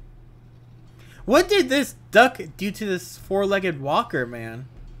 What did this duck do to this four-legged walker, man?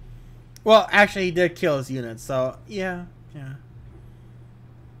 Well, actually, he did kill his units, so yeah.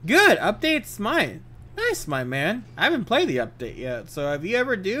 Good, update's mine. Nice, my man. I haven't played the update yet, so if you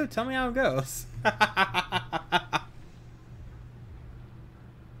ever do, tell me how it goes.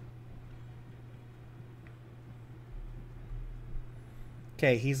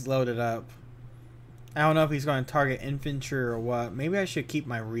 Okay, he's loaded up. I don't know if he's going to target infantry or what. Maybe I should keep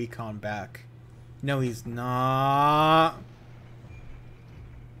my recon back. No, he's not.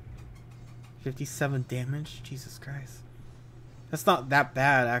 57 damage? Jesus Christ. That's not that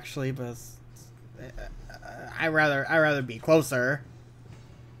bad, actually, but I'd rather be closer.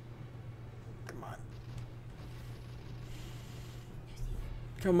 Come on.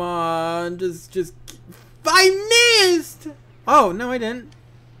 Come on, just... I missed! Oh, no, I didn't.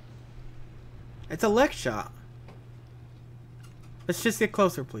 It's a leg shot. Let's just get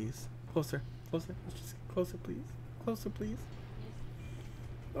closer, please. Closer. Let's just get closer, please. Closer, please.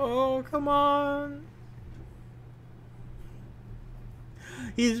 Oh, come on.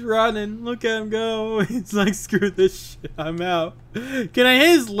 He's running. Look at him go. He's like, screw this shit. I'm out. Can I hit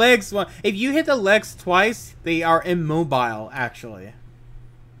his legs? If you hit the legs twice, they are immobile, actually.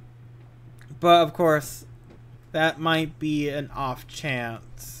 But, of course, that might be an off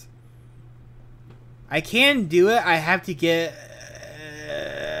chance. I can do it. I have to get...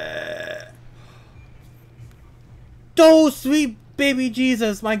 Oh, sweet baby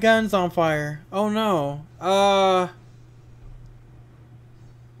Jesus. My gun's on fire. Oh, no.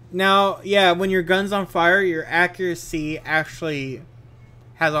 Now, yeah, when your gun's on fire, your accuracy actually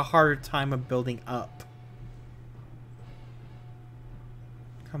has a harder time of building up.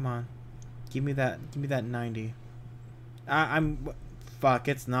 Come on. Give me that 90. Fuck,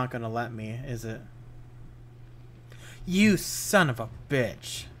 it's not gonna let me, is it? You son of a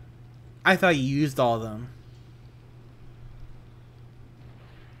bitch. I thought you used all of them.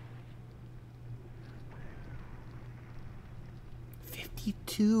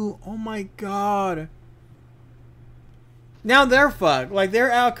 Oh my god. Now they're fucked. Like,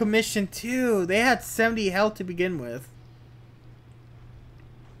 they're out of commission too. They had 70 health to begin with.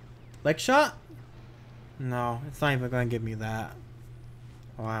 Leg shot? No, it's not even going to give me that.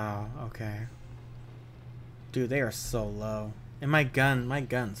 Wow, okay. Dude, they are so low. And my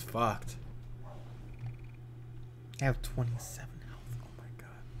gun's fucked. I have 27 health. Oh my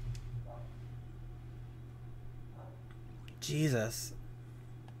god. Jesus.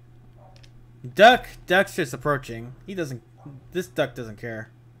 Duck's just approaching. This duck doesn't care.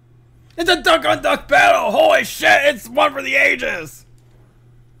 It's a duck on duck battle! Holy shit, it's one for the ages!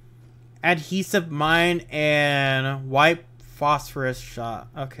 Adhesive mine and white phosphorus shot.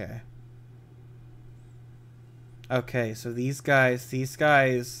 Okay. Okay, so these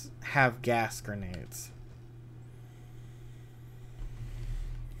guys have gas grenades.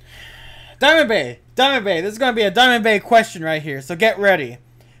 Diamond Bay! This is gonna be a Diamond Bay question right here, so get ready.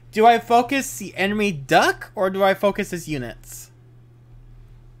 Do I focus the enemy duck, or do I focus his units?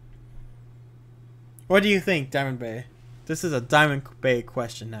 What do you think, Diamond Bay? This is a Diamond Bay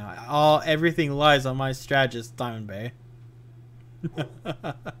question now. Everything lies on my strategist, Diamond Bay.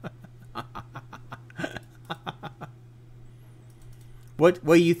 What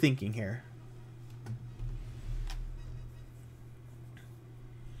are you thinking here?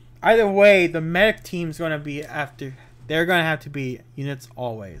 Either way, the medic team's gonna be after. They're going to have to be units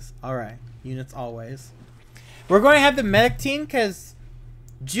always. Alright, units always. We're going to have the medic team because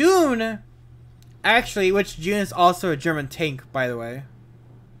June, actually, which June is also a German tank, by the way.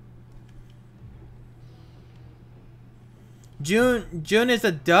 June is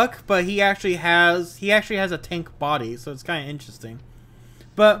a duck, but he actually has a tank body, so it's kind of interesting.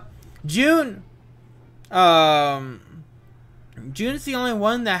 But June, June's the only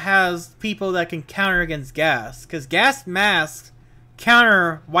one that has people that can counter against gas. Because gas masks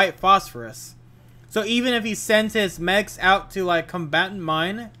counter white phosphorus. So even if he sends his mechs out to like combatant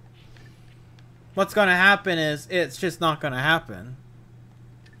mine, what's going to happen is it's just not going to happen.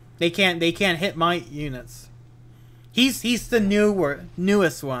 They can't hit my units. He's the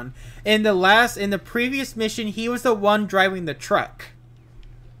newest one. In the previous mission, he was the one driving the truck.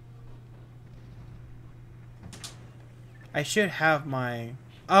 I should have my...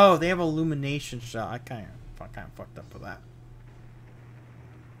 Oh, they have illumination shot. I kind of fucked up with that.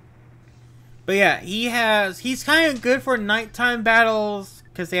 But yeah, he's kind of good for nighttime battles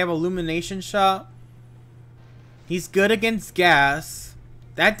because they have illumination shot. He's good against gas.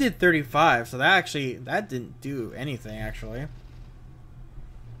 That did 35, so that didn't do anything actually.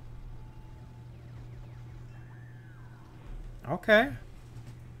 Okay.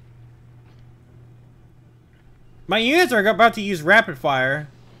 My units are about to use rapid fire.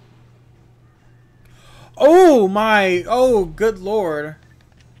 Oh my! Oh, good lord!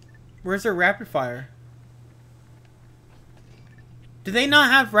 Where's their rapid fire? Did they not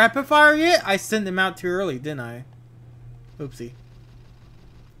have rapid fire yet? I sent them out too early, didn't I? Oopsie.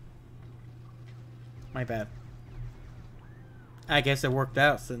 My bad. I guess it worked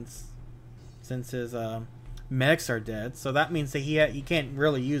out since his medics are dead, so that means that he can't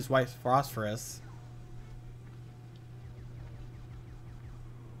really use white phosphorus.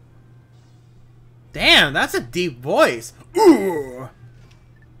 Damn, that's a deep voice. Ooh.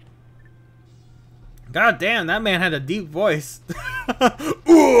 God damn, that man had a deep voice.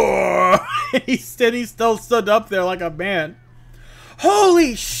 Ooh. He still stood up there like a man.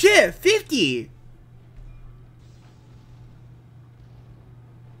 Holy shit, 50.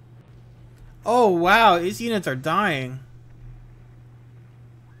 Oh wow, these units are dying.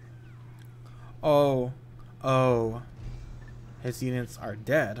 Oh, his units are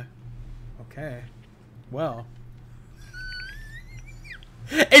dead. Okay. Well,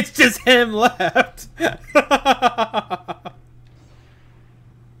 it's just him left.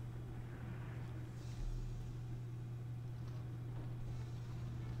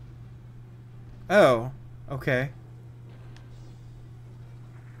 Oh, okay.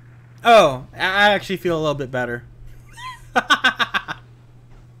 Oh, I actually feel a little bit better.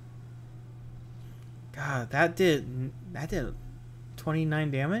 God, that did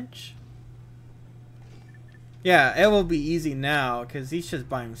 29 damage? Yeah, it will be easy now, because he's just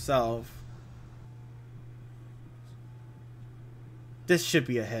by himself. This should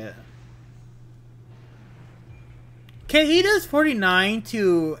be a hit. Okay, he does 49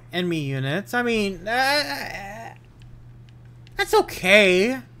 to enemy units. I mean, that's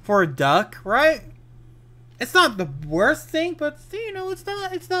okay for a duck, right? It's not the worst thing, but, you know, it's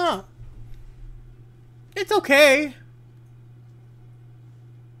not. It's okay.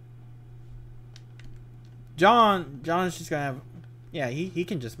 John's just gonna have... Yeah, he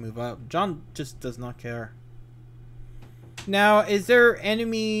can just move up. John just does not care. Now, is there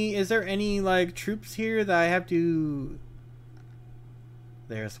any, like, troops here that I have to...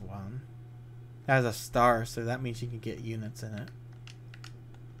 There's one. That has a star, so that means you can get units in it.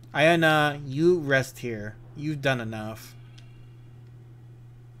 Ayana, you rest here. You've done enough.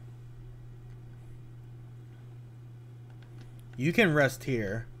 You can rest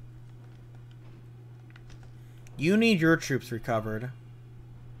here. You need your troops recovered.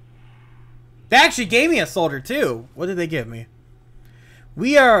 They actually gave me a soldier too. What did they give me?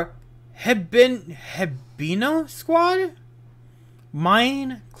 We are Hebino squad?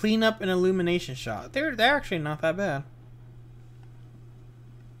 Mine, cleanup, and illumination shot. They're actually not that bad.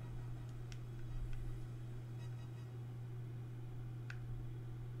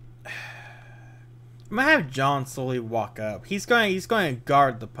 I'm gonna have John slowly walk up. He's going to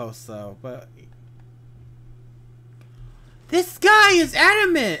guard the post though, but this guy is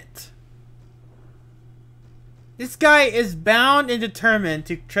adamant. This guy is bound and determined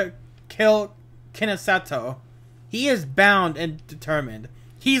to kill Kinosato. He is bound and determined.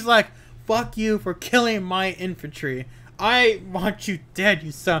 He's like, fuck you for killing my infantry. I want you dead,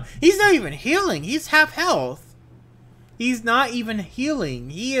 you son. He's not even healing. He's half health. He's not even healing.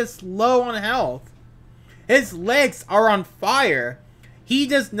 He is low on health. His legs are on fire. He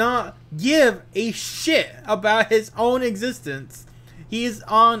does not give a shit about his own existence. He is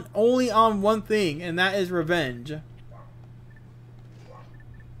only on one thing, and that is revenge.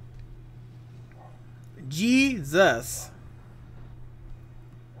 Jesus.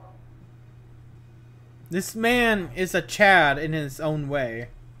 This man is a Chad in his own way.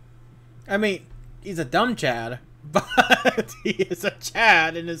 I mean, he's a dumb Chad, but he is a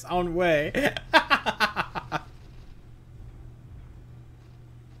Chad in his own way.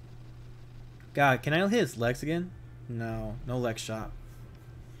 God, can I hit his legs again? No, no leg shot.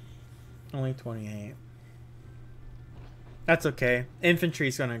 Only 28. That's okay.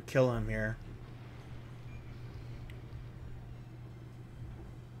 Infantry's gonna kill him here.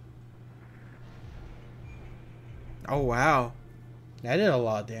 Oh, wow. That did a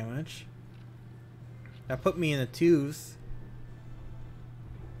lot of damage. That put me in the twos.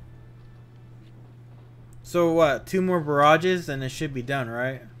 So what? 2 more barrages and it should be done,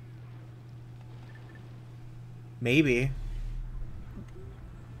 right? Maybe.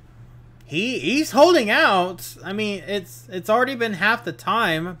 He's holding out. I mean, it's already been half the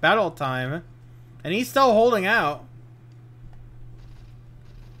time, battle time, and he's still holding out.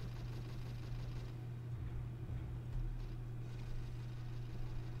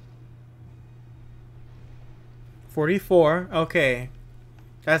 $44. Okay.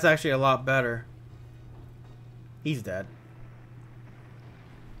 That's actually a lot better. He's dead.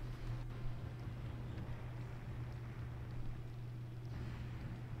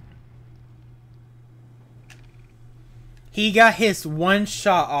 He got his 1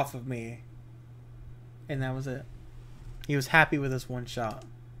 shot off of me. And that was it. He was happy with his 1 shot.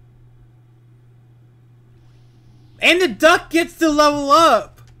 And the duck gets to level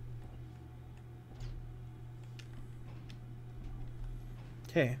up!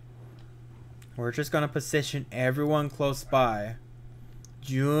 Okay. We're just gonna position everyone close by.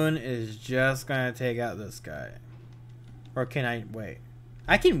 June is just gonna take out this guy. Or can I wait?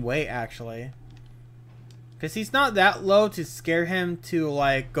 I can wait, actually. Because he's not that low to scare him to,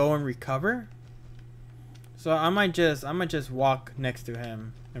 like, go and recover. So I might just walk next to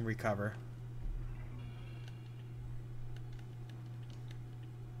him and recover.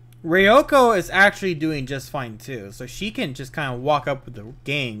 Ryoko is actually doing just fine too. So she can just kind of walk up with the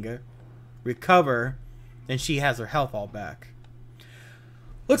gang, recover, and she has her health all back.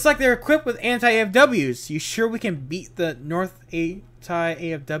 Looks like they're equipped with anti-AFWs. You sure we can beat the North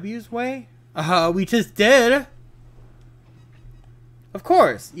anti-AFWs way? We just did. Of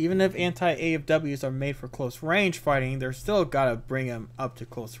course, even if anti-AFWs are made for close range fighting, they're still gotta bring them up to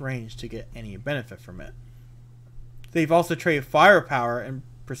close range to get any benefit from it. They've also traded firepower and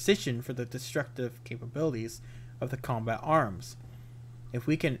precision for the destructive capabilities of the combat arms. If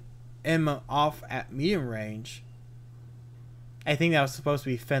we can aim them off at medium range, I think that was supposed to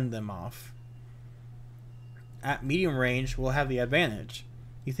be fend them off. At medium range, we'll have the advantage.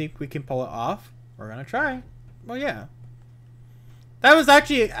 You think we can pull it off? We're gonna try. Well, yeah. That was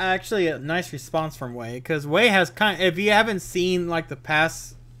actually a nice response from Wei, because Wei has kind of, if you haven't seen like the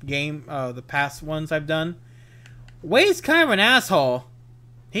past ones I've done, Wei's kind of an asshole.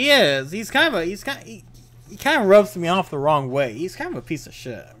 He is. He kind of rubs me off the wrong way. He's kind of a piece of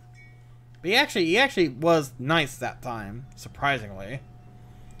shit. But he actually was nice that time, surprisingly.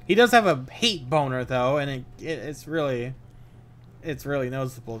 He does have a hate boner though, and it's really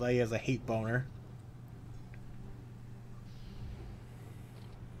noticeable that he has a hate boner.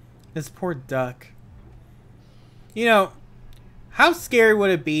 This poor duck. You know, how scary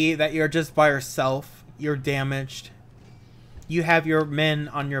would it be that you're just by yourself, you're damaged, you have your men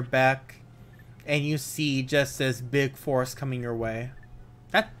on your back, and you see just this big force coming your way?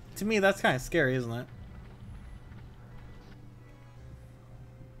 That, to me, that's kind of scary, isn't it?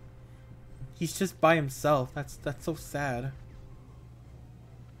 He's just by himself. That's so sad.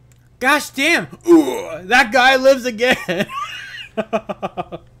 Gosh damn! Ooh, that guy lives again!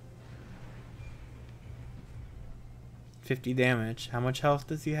 50 damage. How much health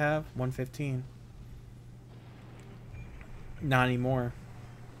does he have? 115. Not anymore.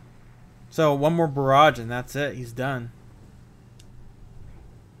 So, 1 more barrage and that's it. He's done.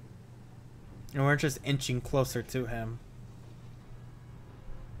 And we're just inching closer to him.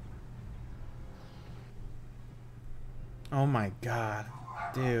 Oh my god.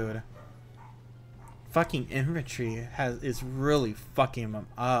 Dude. Fucking infantry is really fucking him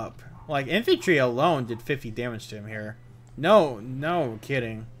up. Like, infantry alone did 50 damage to him here. No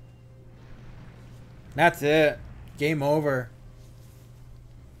kidding. That's it. Game over.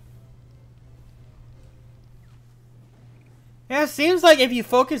 Yeah, it seems like if you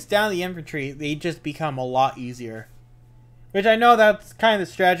focus down the infantry, they just become a lot easier. Which I know that's kind of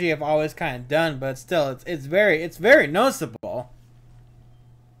the strategy I've always kind of done, but still, it's very noticeable.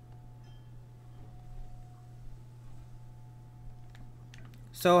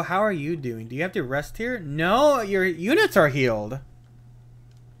 So how are you doing? Do you have to rest here? No, your units are healed.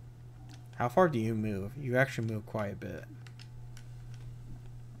 How far do you move? You actually move quite a bit.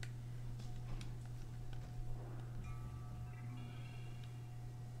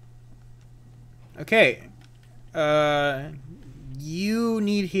 Okay. You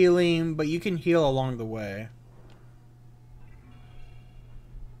need healing, but you can heal along the way.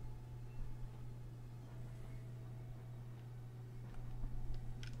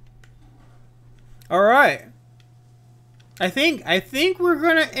 All right. I think we're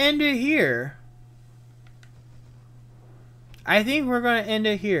gonna end it here. I think we're going to end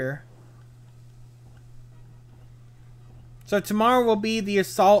it here. So tomorrow will be the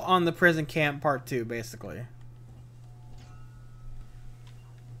assault on the prison camp part 2, basically.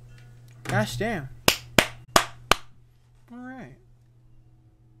 Gosh damn. Alright.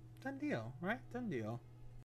 Done deal, right? Done deal.